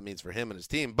and what that means for him and his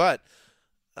team. But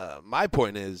my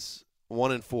point is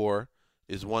 1-4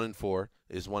 is 1-4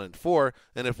 is 1-4.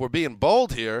 And if we're being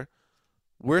bold here,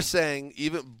 we're saying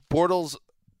even Bortles,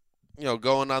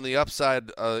 going on the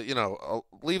upside,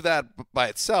 leave that by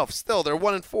itself. Still, they're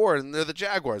 1-4 and they're the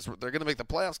Jaguars. They're going to make the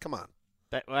playoffs. Come on.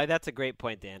 That's a great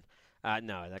point, Dan.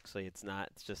 No, actually, it's not.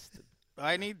 It's just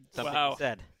I need something you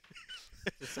said.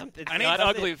 I need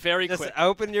ugly very just quick.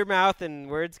 Opened your mouth and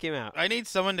words came out. I need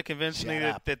someone to convince me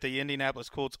that the Indianapolis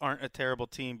Colts aren't a terrible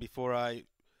team before I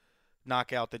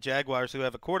knock out the Jaguars, who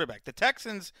have a quarterback. The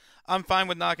Texans, I'm fine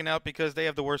with knocking out because they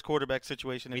have the worst quarterback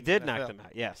situation in the NFL. Knock them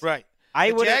out, yes. Right.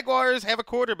 The Jaguars have a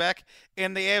quarterback,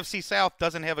 and the AFC South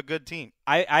doesn't have a good team.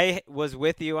 I was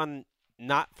with you on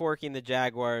not forking the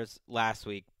Jaguars last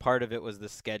week. Part of it was the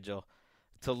schedule.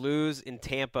 To lose in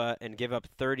Tampa and give up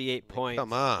 38 points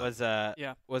was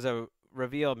a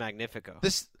reveal magnifico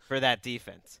for that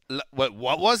defense. What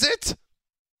was it?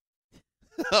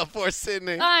 Poor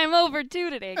Sydney. I'm over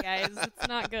 2 today, guys. It's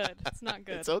not good. It's not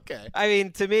good. It's okay. I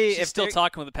mean, to me, She's still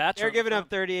talking with the patch. They're giving up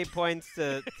 38 points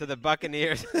to the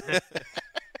Buccaneers.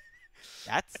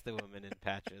 That's the woman in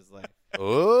Patra's life.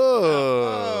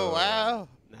 Oh, wow.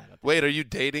 Wait, are you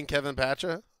dating Kevin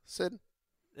Patra, Sid?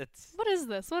 What is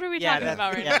this? What are we talking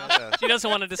about right now? She doesn't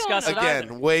want to discuss it Again,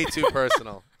 either. way too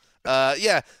personal.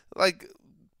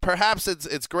 Perhaps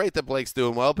it's great that Blake's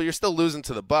doing well, but you're still losing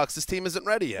to the Bucs. This team isn't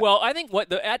ready yet. Well, I think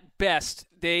at best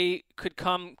they could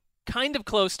come kind of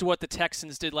close to what the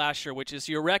Texans did last year, which is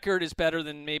your record is better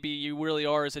than maybe you really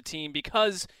are as a team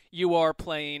because you are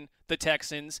playing the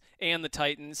Texans and the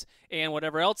Titans and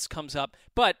whatever else comes up.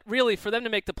 But really, for them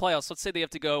to make the playoffs, let's say they have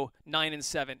to go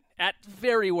 9-7 at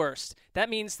very worst. That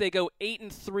means they go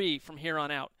 8-3 from here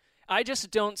on out. I just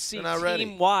don't see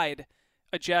team-wide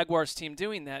a Jaguars team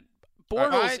doing that.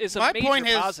 Bortles is a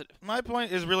major positive. My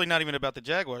point is really not even about the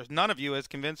Jaguars. None of you has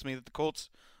convinced me that the Colts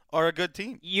are a good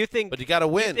team. But you got to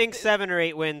win. You think 7 or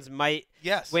 8 wins might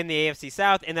win the AFC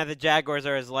South, and that the Jaguars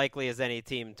are as likely as any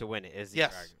team to win it?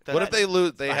 Yes. What if they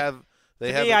lose? To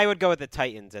me, I would go with the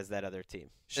Titans as that other team.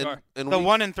 Sure. The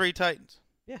 1-3 Titans.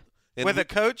 Yeah. With a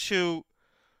coach who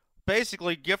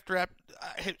basically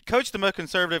coached the most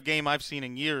conservative game I've seen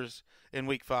in years in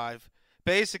Week 5.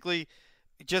 Basically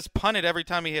just punted every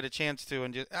time he had a chance to,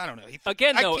 and I don't know. I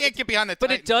can't get behind the But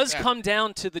Titans it does come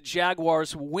down to the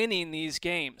Jaguars winning these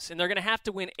games, and they're going to have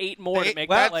to win 8 more to make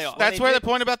the playoffs. That's where the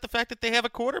point about the fact that they have a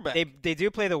quarterback. They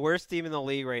do play the worst team in the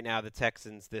league right now, the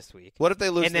Texans, this week. What if they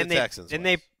lose to the Texans?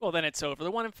 Well, then it's over.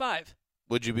 They're 1-5.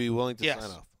 Would you be willing to sign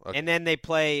off? Okay. And then they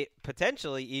play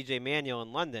potentially E.J. Manuel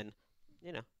in London.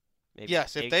 Maybe,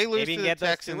 if they lose to the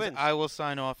Texans, wins. I will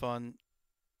sign off on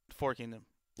forking them.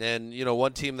 And,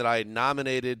 one team that I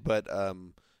nominated, but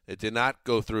it did not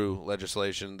go through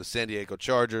legislation, the San Diego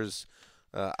Chargers.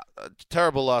 A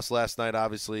terrible loss last night,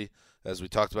 obviously, as we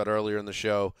talked about earlier in the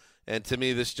show. And to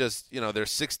me, this just, they're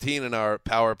 16 in our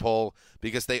power poll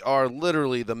because they are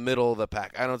literally the middle of the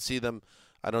pack. I don't see them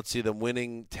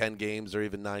winning 10 games or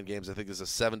even 9 games. I think it's a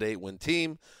 7 to 8 win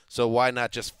team. So why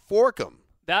not just fork them?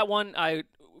 That one I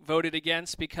voted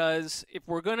against because if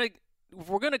we're gonna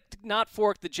not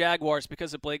fork the Jaguars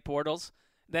because of Blake Bortles,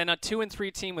 then a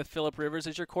 2-3 team with Phillip Rivers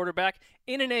as your quarterback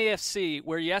in an AFC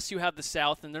where, yes, you have the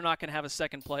South and they're not going to have a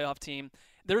second playoff team.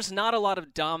 There's not a lot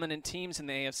of dominant teams in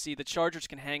the AFC. The Chargers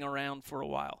can hang around for a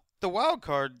while. The wild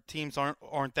card teams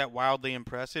aren't that wildly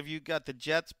impressive. You got the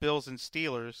Jets, Bills, and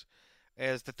Steelers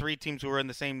as the 3 teams who are in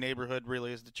the same neighborhood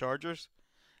really as the Chargers,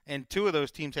 and 2 of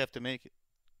those teams have to make it.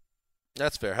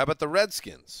 That's fair. How about the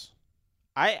Redskins?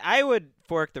 I would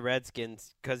fork the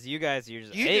Redskins because you guys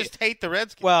usually just hate the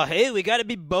Redskins. Well, we got to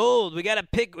be bold. We got to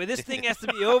pick. This thing has to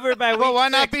be over by week 6. Well, why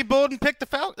not be bold and pick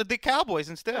the Cowboys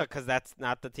instead? Because that's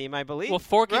not the team I believe. Well,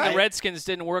 forking the Redskins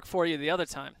didn't work for you the other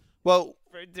time. Well,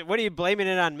 what are you blaming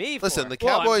it on me for? Listen, the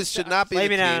Cowboys should not be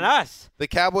blaming the team. it on us. The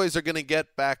Cowboys are going to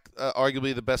get back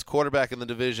arguably the best quarterback in the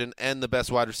division and the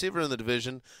best wide receiver in the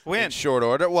division in short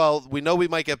order. Well, we know we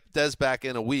might get Dez back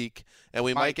in a week, and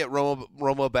we might get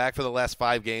Romo back for the last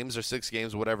 5 games or 6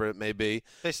 games, whatever it may be.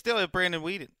 They still have Brandon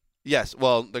Weeden. Yes,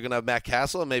 well, they're going to have Matt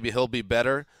Castle, and maybe he'll be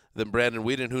better than Brandon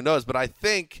Weeden. Who knows? But I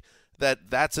think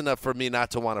that's enough for me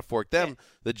not to want to fork them. Yeah.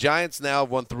 The Giants now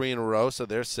have won 3 in a row, so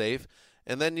they're safe.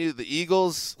 And then the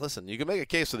Eagles, listen, you can make a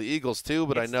case for the Eagles too,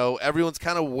 but I know everyone's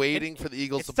kind of waiting for the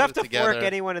Eagles to put it together. It's tough to fork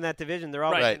anyone in that division. They're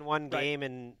all in one game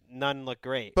and none look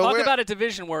great. But talk about a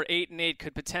division where 8-8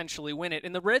 could potentially win it.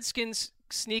 And the Redskins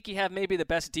sneaky have maybe the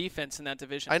best defense in that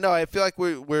division. I know. I feel like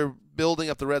we're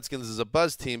building up the Redskins as a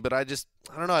buzz team, but I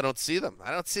don't know. I don't see them. I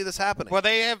don't see this happening. Well,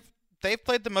 they've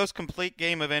played the most complete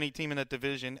game of any team in that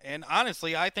division, and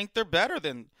honestly, I think they're better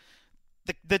than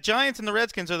the Giants and the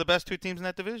Redskins are the best 2 teams in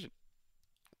that division.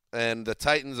 And the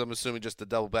Titans, I'm assuming, just to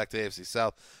double back to AFC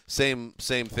South, same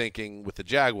thinking with the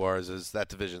Jaguars, is that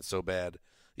division's so bad,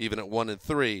 even at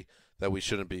 1-3, that we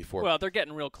shouldn't be forking. Well, they're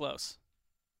getting real close.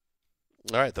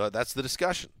 All right, that's the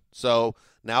discussion. So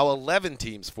now 11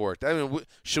 teams forked. I mean,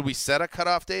 should we set a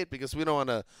cutoff date? Because we don't want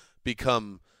to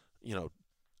become,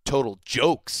 total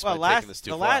jokes by taking this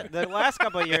too far. The last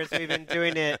couple of years, we've been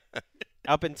doing it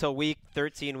up until week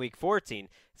 13, week 14.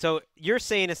 So you're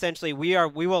saying essentially we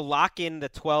will lock in the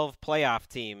 12 playoff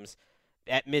teams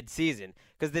at midseason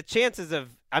because the chances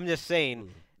of, I'm just saying,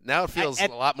 Now it feels a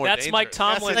lot more That's dangerous. Mike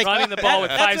Tomlin running the ball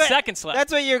with 5 seconds left.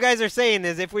 That's what you guys are saying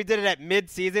is if we did it at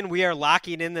mid-season, we are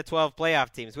locking in the 12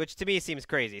 playoff teams, which to me seems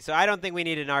crazy. So I don't think we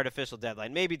need an artificial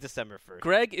deadline. Maybe December 1st.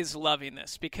 Greg is loving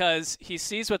this because he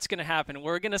sees what's going to happen.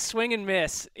 We're going to swing and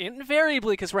miss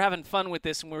invariably because we're having fun with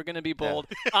this and we're going to be bold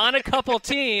on a couple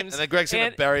teams. And then Greg's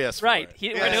going to bury us. Right. For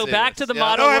We're going to go back to the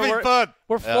model where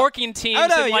we're forking teams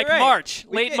in like March,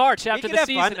 late March after the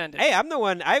season ended. Hey, I'm the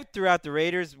one. I threw out the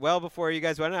Raiders well before you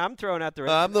guys went. I'm throwing out the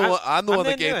Raiders. I'm the one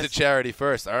that gave to charity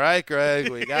first. All right, Greg,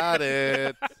 we got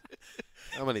it.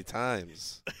 How many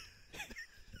times?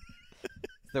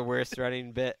 The worst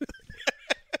running bit.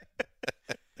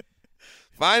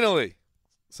 Finally.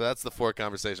 So that's the fork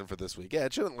conversation for this week. Yeah,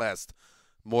 it shouldn't last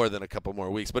more than a couple more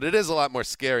weeks, but it is a lot more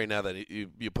scary now that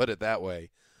you put it that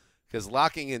way. Because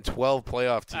locking in 12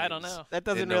 playoff teams I don't know. That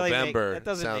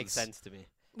doesn't make sense to me.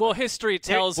 Well, history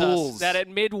tells us that at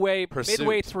midway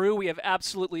through, we have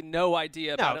absolutely no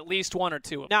idea about at least one or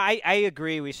two of them. No, I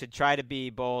agree. We should try to be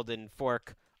bold and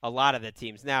fork a lot of the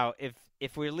teams. Now,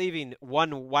 if we're leaving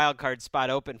one wild card spot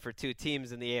open for 2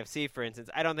 teams in the AFC, for instance,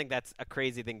 I don't think that's a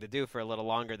crazy thing to do for a little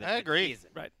longer than season.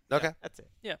 Right. Okay. Yeah, that's it.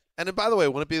 Yeah. And then, by the way,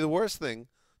 wouldn't it be the worst thing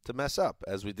to mess up?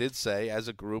 As we did say, as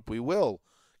a group, we will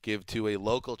give to a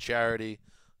local charity.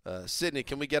 Sydney,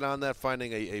 can we get on that,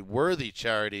 finding a worthy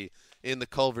charity in the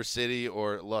Culver City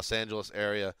or Los Angeles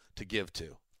area to give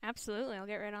to? Absolutely. I'll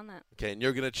get right on that. Okay, and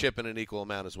you're going to chip in an equal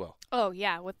amount as well. Oh,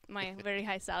 yeah, with my very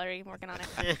high salary, I'm working on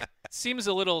it. Seems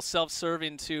a little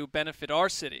self-serving to benefit our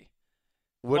city.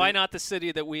 Why not the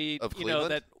city that we, the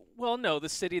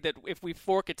city that if we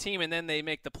fork a team and then they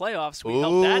make the playoffs, we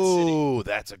help that city. Ooh,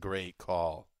 that's a great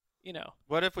call.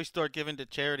 What if we start giving to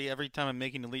charity every time a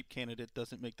Making the Leap candidate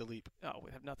doesn't make the leap? Oh,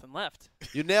 we have nothing left.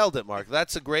 You nailed it, Mark.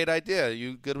 That's a great idea.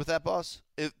 You good with that, boss?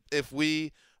 If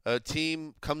a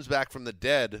team comes back from the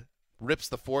dead, rips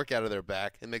the fork out of their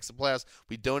back, and makes the playoffs,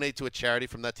 we donate to a charity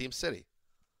from that team's city.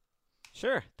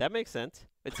 Sure, that makes sense.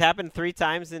 It's happened 3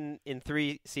 times in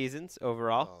 3 seasons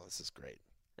overall. Oh, this is great.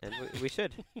 And we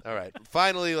should. All right.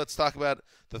 Finally, let's talk about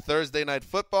the Thursday night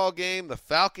football game, the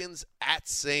Falcons at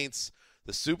Saints.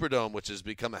 The Superdome, which has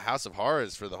become a house of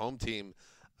horrors for the home team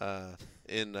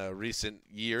in recent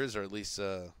years, or at least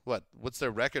what's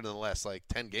their record in the last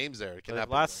 10 games there? They've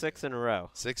lost 6 in a row.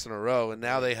 6 in a row, and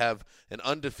now they have an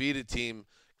undefeated team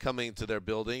coming to their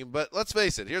building. But let's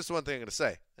face it, here's the one thing I'm going to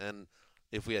say. And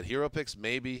if we had hero picks,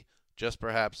 maybe, just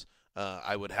perhaps,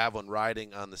 I would have one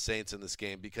riding on the Saints in this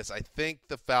game because I think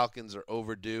the Falcons are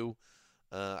overdue.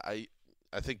 I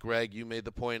think, Greg, you made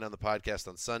the point on the podcast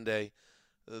on Sunday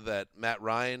that Matt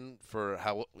Ryan, for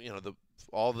how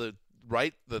the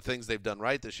things they've done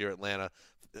right this year, Atlanta,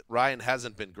 Ryan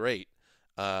hasn't been great,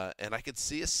 and I could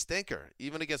see a stinker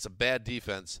even against a bad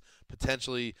defense.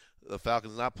 Potentially, the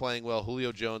Falcons not playing well.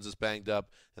 Julio Jones is banged up,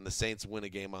 and the Saints win a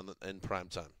game in prime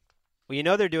time.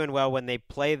 Well, they're doing well when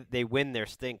they win their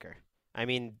stinker. I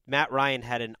mean, Matt Ryan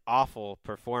had an awful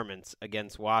performance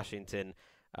against Washington.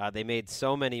 They made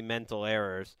so many mental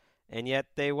errors. And yet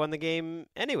they won the game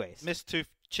anyways. Missed 2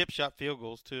 chip shot field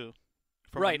goals, too,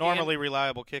 from right, a normally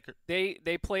reliable kicker. They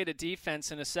played a defense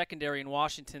and a secondary in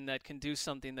Washington that can do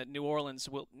something that New Orleans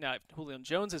will – now, if Julio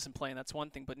Jones isn't playing, that's one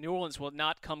thing, but New Orleans will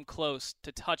not come close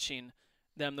to touching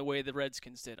them the way the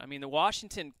Redskins did. I mean, the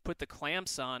Washington put the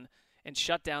clamps on and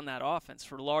shut down that offense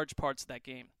for large parts of that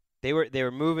game. They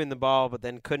were moving the ball, but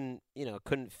then couldn't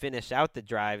finish out the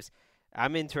drives.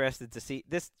 I'm interested to see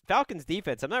this Falcons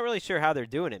defense. I'm not really sure how they're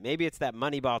doing it. Maybe it's that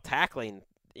Moneyball tackling,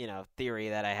 theory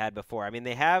that I had before. I mean,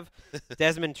 they have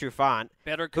Desmond Trufant.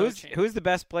 Better coaching. Who's the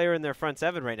best player in their front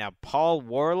 7 right now? Paul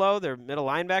Warlow, their middle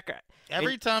linebacker.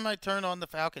 Every time I turn on the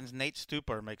Falcons, Nate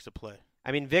Stupar makes a play.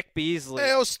 I mean, Vic Beasley.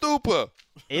 Hey, Stupar.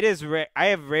 It is. I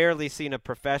have rarely seen a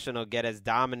professional get as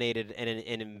dominated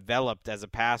and enveloped as a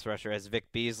pass rusher as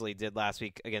Vic Beasley did last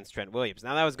week against Trent Williams.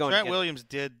 Now that was going. Trent Williams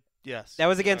did. Yes. That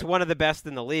was against one of the best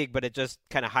in the league, but it just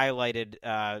kind of highlighted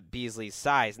Beasley's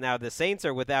size. Now, the Saints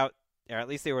are without, or at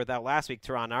least they were without last week,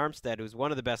 Teron Armstead, who's one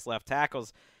of the best left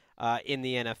tackles in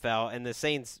the NFL, and the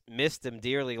Saints missed him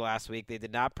dearly last week. They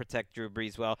did not protect Drew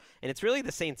Brees well, and it's really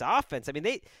the Saints' offense. I mean,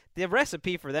 the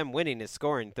recipe for them winning is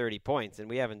scoring 30 points, and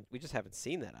we just haven't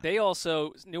seen that. They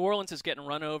also, New Orleans is getting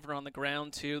run over on the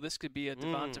ground, too. This could be a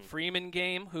Devonta Freeman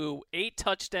game, who 8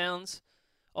 touchdowns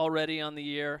already on the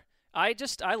year. I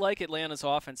like Atlanta's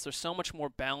offense. They're so much more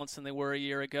balanced than they were a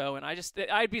year ago, and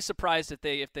I'd be surprised if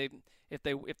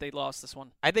they lost this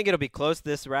one. I think it'll be close.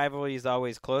 This rivalry is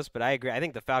always close, but I agree. I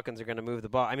think the Falcons are going to move the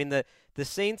ball. I mean, the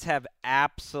Saints have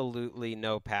absolutely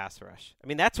no pass rush. I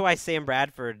mean, that's why Sam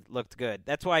Bradford looked good.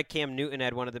 That's why Cam Newton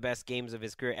had one of the best games of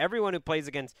his career. Everyone who plays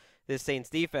against this Saints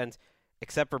defense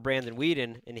except for Brandon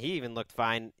Weeden, and he even looked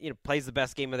fine, plays the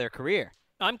best game of their career.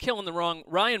 I'm killing the wrong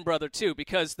Ryan brother, too,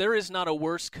 because there is not a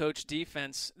worse coach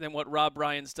defense than what Rob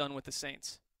Ryan's done with the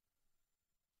Saints.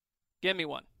 Give me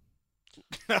one.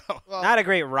 Well, not a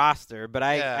great roster, but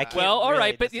I can't. Well, all really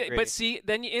right, disagree. but see,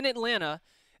 then in Atlanta,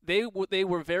 they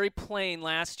were very plain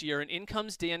last year, and in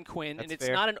comes Dan Quinn, That's and it's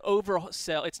fair. not an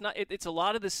oversell. It's not. It's a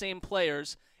lot of the same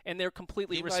players, and they're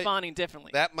completely responding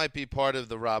differently. That might be part of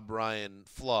the Rob Ryan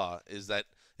flaw, is that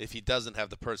if he doesn't have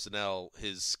the personnel,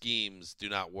 his schemes do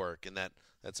not work, and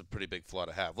that's a pretty big flaw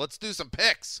to have. Let's do some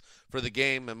picks for the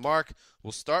game, and Mark,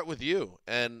 we'll start with you,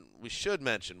 and we should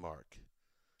mention, Mark,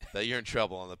 that you're in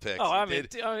trouble on the picks. Oh, I mean,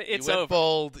 it's you went over.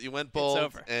 bold. You went bold, It's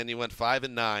over. and you went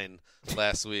 5-9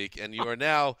 last week, and you are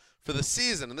now for the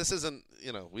season. And this isn't,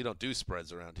 we don't do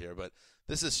spreads around here, but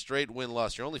this is straight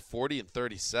win-loss. You're only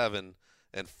 40-37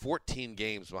 and 14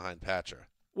 games behind Patcher.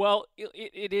 Well,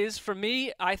 it is for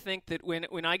me. I think that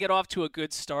when I get off to a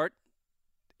good start,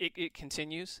 it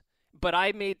continues. But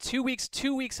I made 2 weeks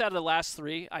out of the last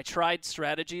 3. I tried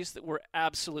strategies that were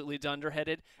absolutely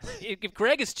dunderheaded. If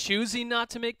Greg is choosing not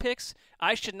to make picks,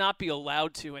 I should not be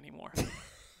allowed to anymore.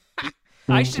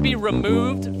 I should be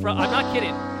removed from. I'm not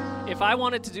kidding. If I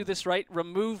wanted to do this right,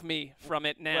 remove me from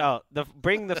it now. Well,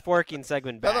 bring the forking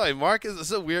segment back. By the way, Mark, this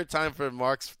is a weird time for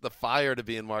the fire to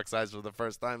be in Mark's eyes for the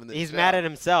first time in this He's show. mad at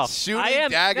himself. Shooting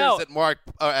daggers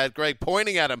at Greg,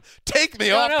 pointing at him. Take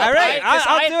me off. All right,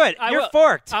 I'll do it. You're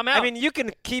forked. I'm out. I mean, you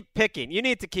can keep picking. You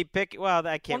need to keep picking. Well,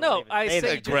 I can't. Well, no, really even say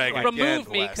I that. say Greg remove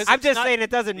again, me Wes. because I'm just saying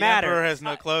it doesn't matter. Emperor has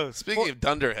no clothes. Speaking of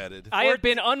dunderheaded, I have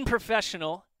been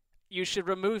unprofessional. You should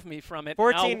remove me from it.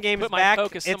 14 games put my back,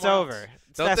 focus it's somewhere over. else.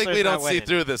 don't think we Sessler's don't not see winning.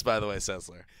 through this, by the way,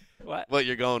 Sessler. What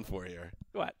you're going for here?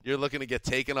 What? You're looking to get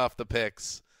taken off the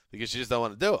picks because you just don't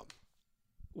want to do them.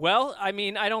 Well, I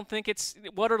mean, I don't think it's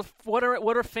what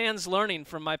are fans learning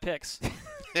from my picks?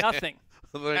 Nothing.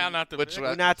 How not to which pick.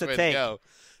 way- Not which to way take. go.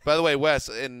 By the way, Wes,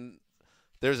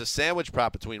 there's a sandwich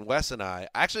prop between Wes and I.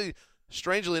 Actually,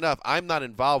 strangely enough, I'm not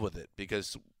involved with it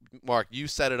because, Mark, you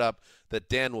set it up that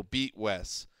Dan will beat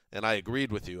Wes, and I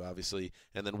agreed with you, obviously,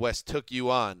 and then Wes took you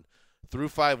on. Through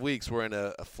 5 weeks, we're in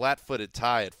a flat-footed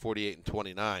tie at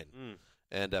 48-29,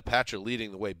 and Patcher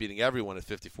leading the way, beating everyone at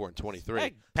 54-23.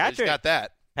 Hey, He's got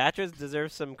that. Patrick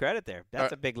deserves some credit there.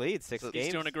 That's a big lead, 6 games.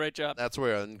 He's doing a great job. That's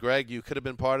where, and Greg, you could have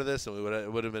been part of this, and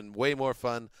it would have been way more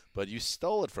fun, but you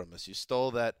stole it from us. You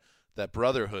stole that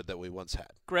brotherhood that we once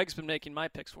had. Greg's been making my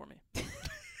picks for me.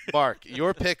 Mark,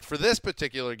 your pick for this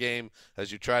particular game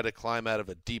as you try to climb out of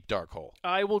a deep, dark hole.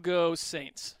 I will go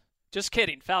Saints. Just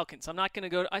kidding, Falcons. I'm not going to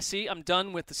go. I'm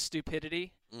done with the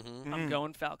stupidity. I'm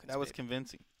going Falcons. That was baby.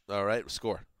 convincing. All right,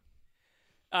 score.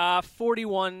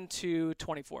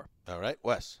 41-24. All right,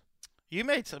 Wes. You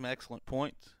made some excellent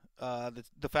points.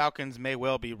 The Falcons may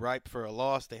well be ripe for a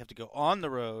loss. They have to go on the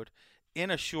road in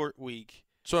a short week.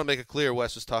 Just want to make it clear,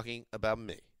 Wes was talking about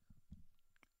me.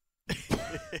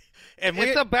 And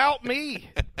it's about me.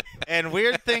 And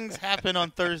weird things happen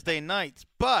on Thursday nights.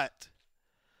 But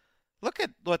look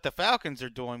at what the Falcons are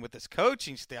doing with this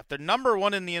coaching staff. They're number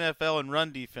 1 in the NFL in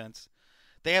run defense.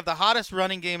 They have the hottest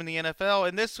running game in the NFL,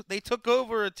 and they took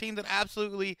over a team that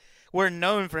absolutely were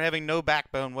known for having no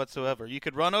backbone whatsoever. You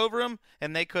could run over them,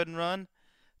 and they couldn't run.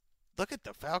 Look at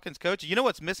the Falcons coach. You know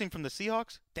what's missing from the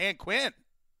Seahawks? Dan Quinn.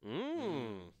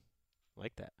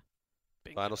 Like that.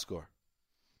 Final score.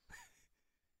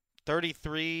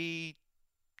 33-24.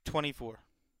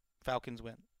 Falcons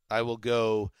win. I will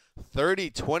go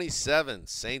 30-27,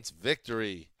 Saints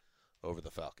victory over the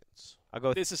Falcons. I'll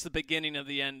go. This is the beginning of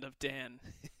the end of Dan.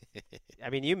 I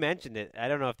mean, you mentioned it. I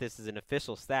don't know if this is an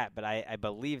official stat, but I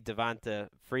believe Devonta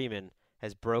Freeman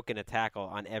has broken a tackle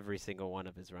on every single one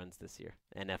of his runs this year.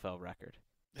 NFL record.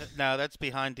 No, that's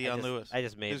behind Deion Lewis. I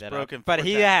just made Who's that broken up. But 4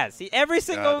 he tackles. has. Every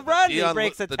single run he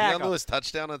breaks a the tackle. Deion Lewis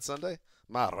touchdown on Sunday?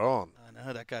 Marron. I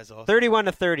know, that guy's awesome.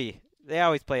 31-30. They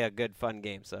always play a good, fun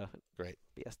game. So Great.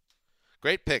 Yes.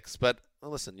 Great picks, but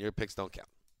listen, your picks don't count.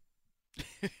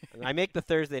 I make the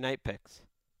Thursday night picks.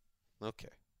 Okay.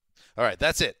 All right,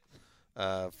 that's it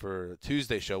for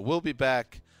Tuesday show. We'll be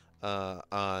back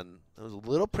on – it was a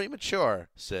little premature,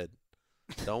 Sid.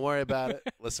 Don't worry about it.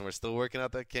 Listen, we're still working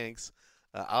out that kinks.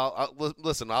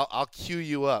 I'll cue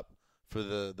you up for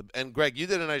the – and, Greg, you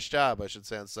did a nice job, I should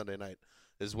say, on Sunday night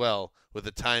as well with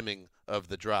the timing of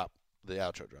the drop, the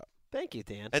outro drop. Thank you,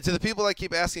 Dan. And to the people that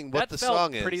keep asking what that the felt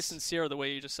song is – pretty sincere the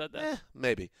way you just said that.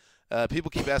 Maybe.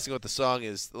 People keep asking what the song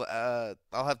is. I'll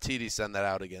have TD send that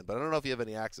out again, but I don't know if you have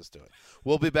any access to it.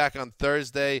 We'll be back on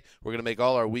Thursday. We're going to make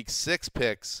all our Week 6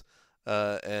 picks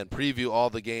and preview all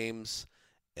the games,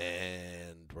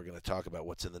 and we're going to talk about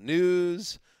what's in the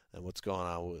news. and what's going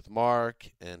on with Mark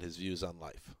and his views on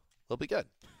life. He'll be good.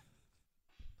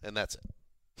 And that's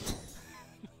it.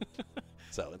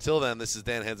 So until then, this is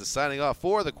Dan Hanzus signing off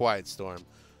for The Quiet Storm.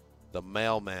 The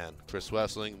mailman, Chris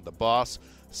Wessling, the boss,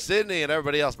 Sydney, and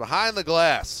everybody else behind the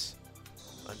glass.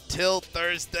 Until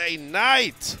Thursday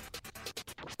night.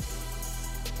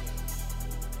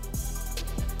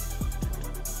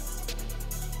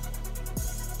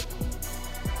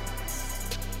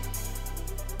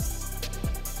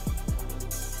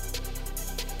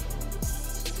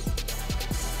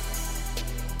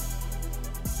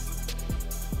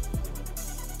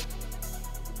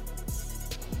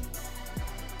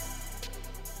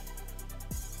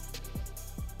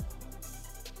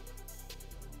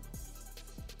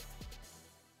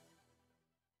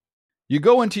 You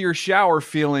go into your shower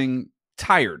feeling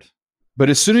tired, but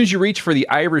as soon as you reach for the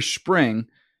Irish Spring,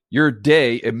 your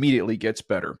day immediately gets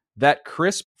better. That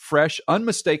crisp, fresh,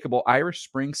 unmistakable Irish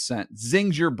Spring scent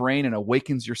zings your brain and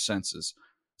awakens your senses.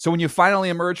 So when you finally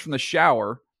emerge from the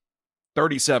shower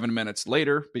 37 minutes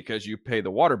later, because you pay the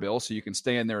water bill so you can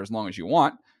stay in there as long as you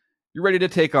want, you're ready to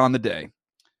take on the day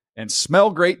and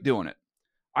smell great doing it.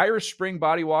 Irish Spring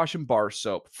Body Wash and Bar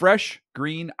Soap. Fresh,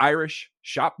 green, Irish.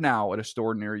 Shop now at a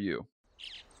store near you.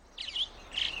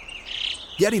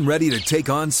 Getting ready to take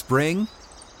on spring?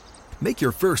 Make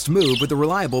your first move with the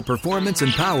reliable performance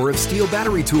and power of Steel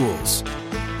battery tools.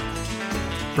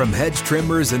 From hedge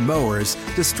trimmers and mowers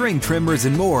to string trimmers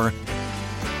and more,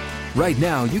 right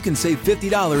now you can save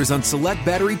 $50 on select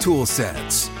battery tool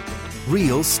sets.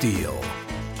 Real Steel.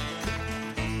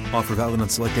 Offer valid on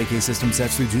select AK system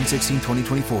sets through June 16,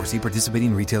 2024. See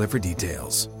participating retailer for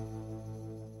details.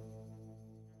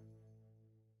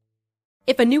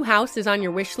 If a new house is on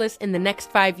your wish list in the next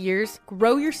 5 years,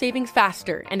 grow your savings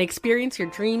faster and experience your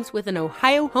dreams with an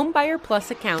Ohio Homebuyer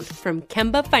Plus account from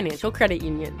Kemba Financial Credit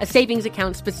Union. A savings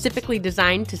account specifically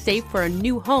designed to save for a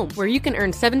new home, where you can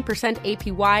earn 7%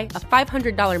 APY,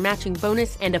 a $500 matching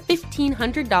bonus, and a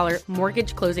 $1,500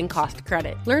 mortgage closing cost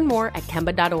credit. Learn more at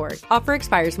Kemba.org. Offer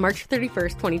expires March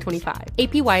 31st, 2025.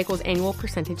 APY equals annual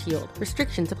percentage yield.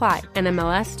 Restrictions apply.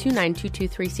 NMLS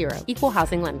 292230. Equal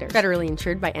housing lender. Federally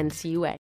insured by NCUA.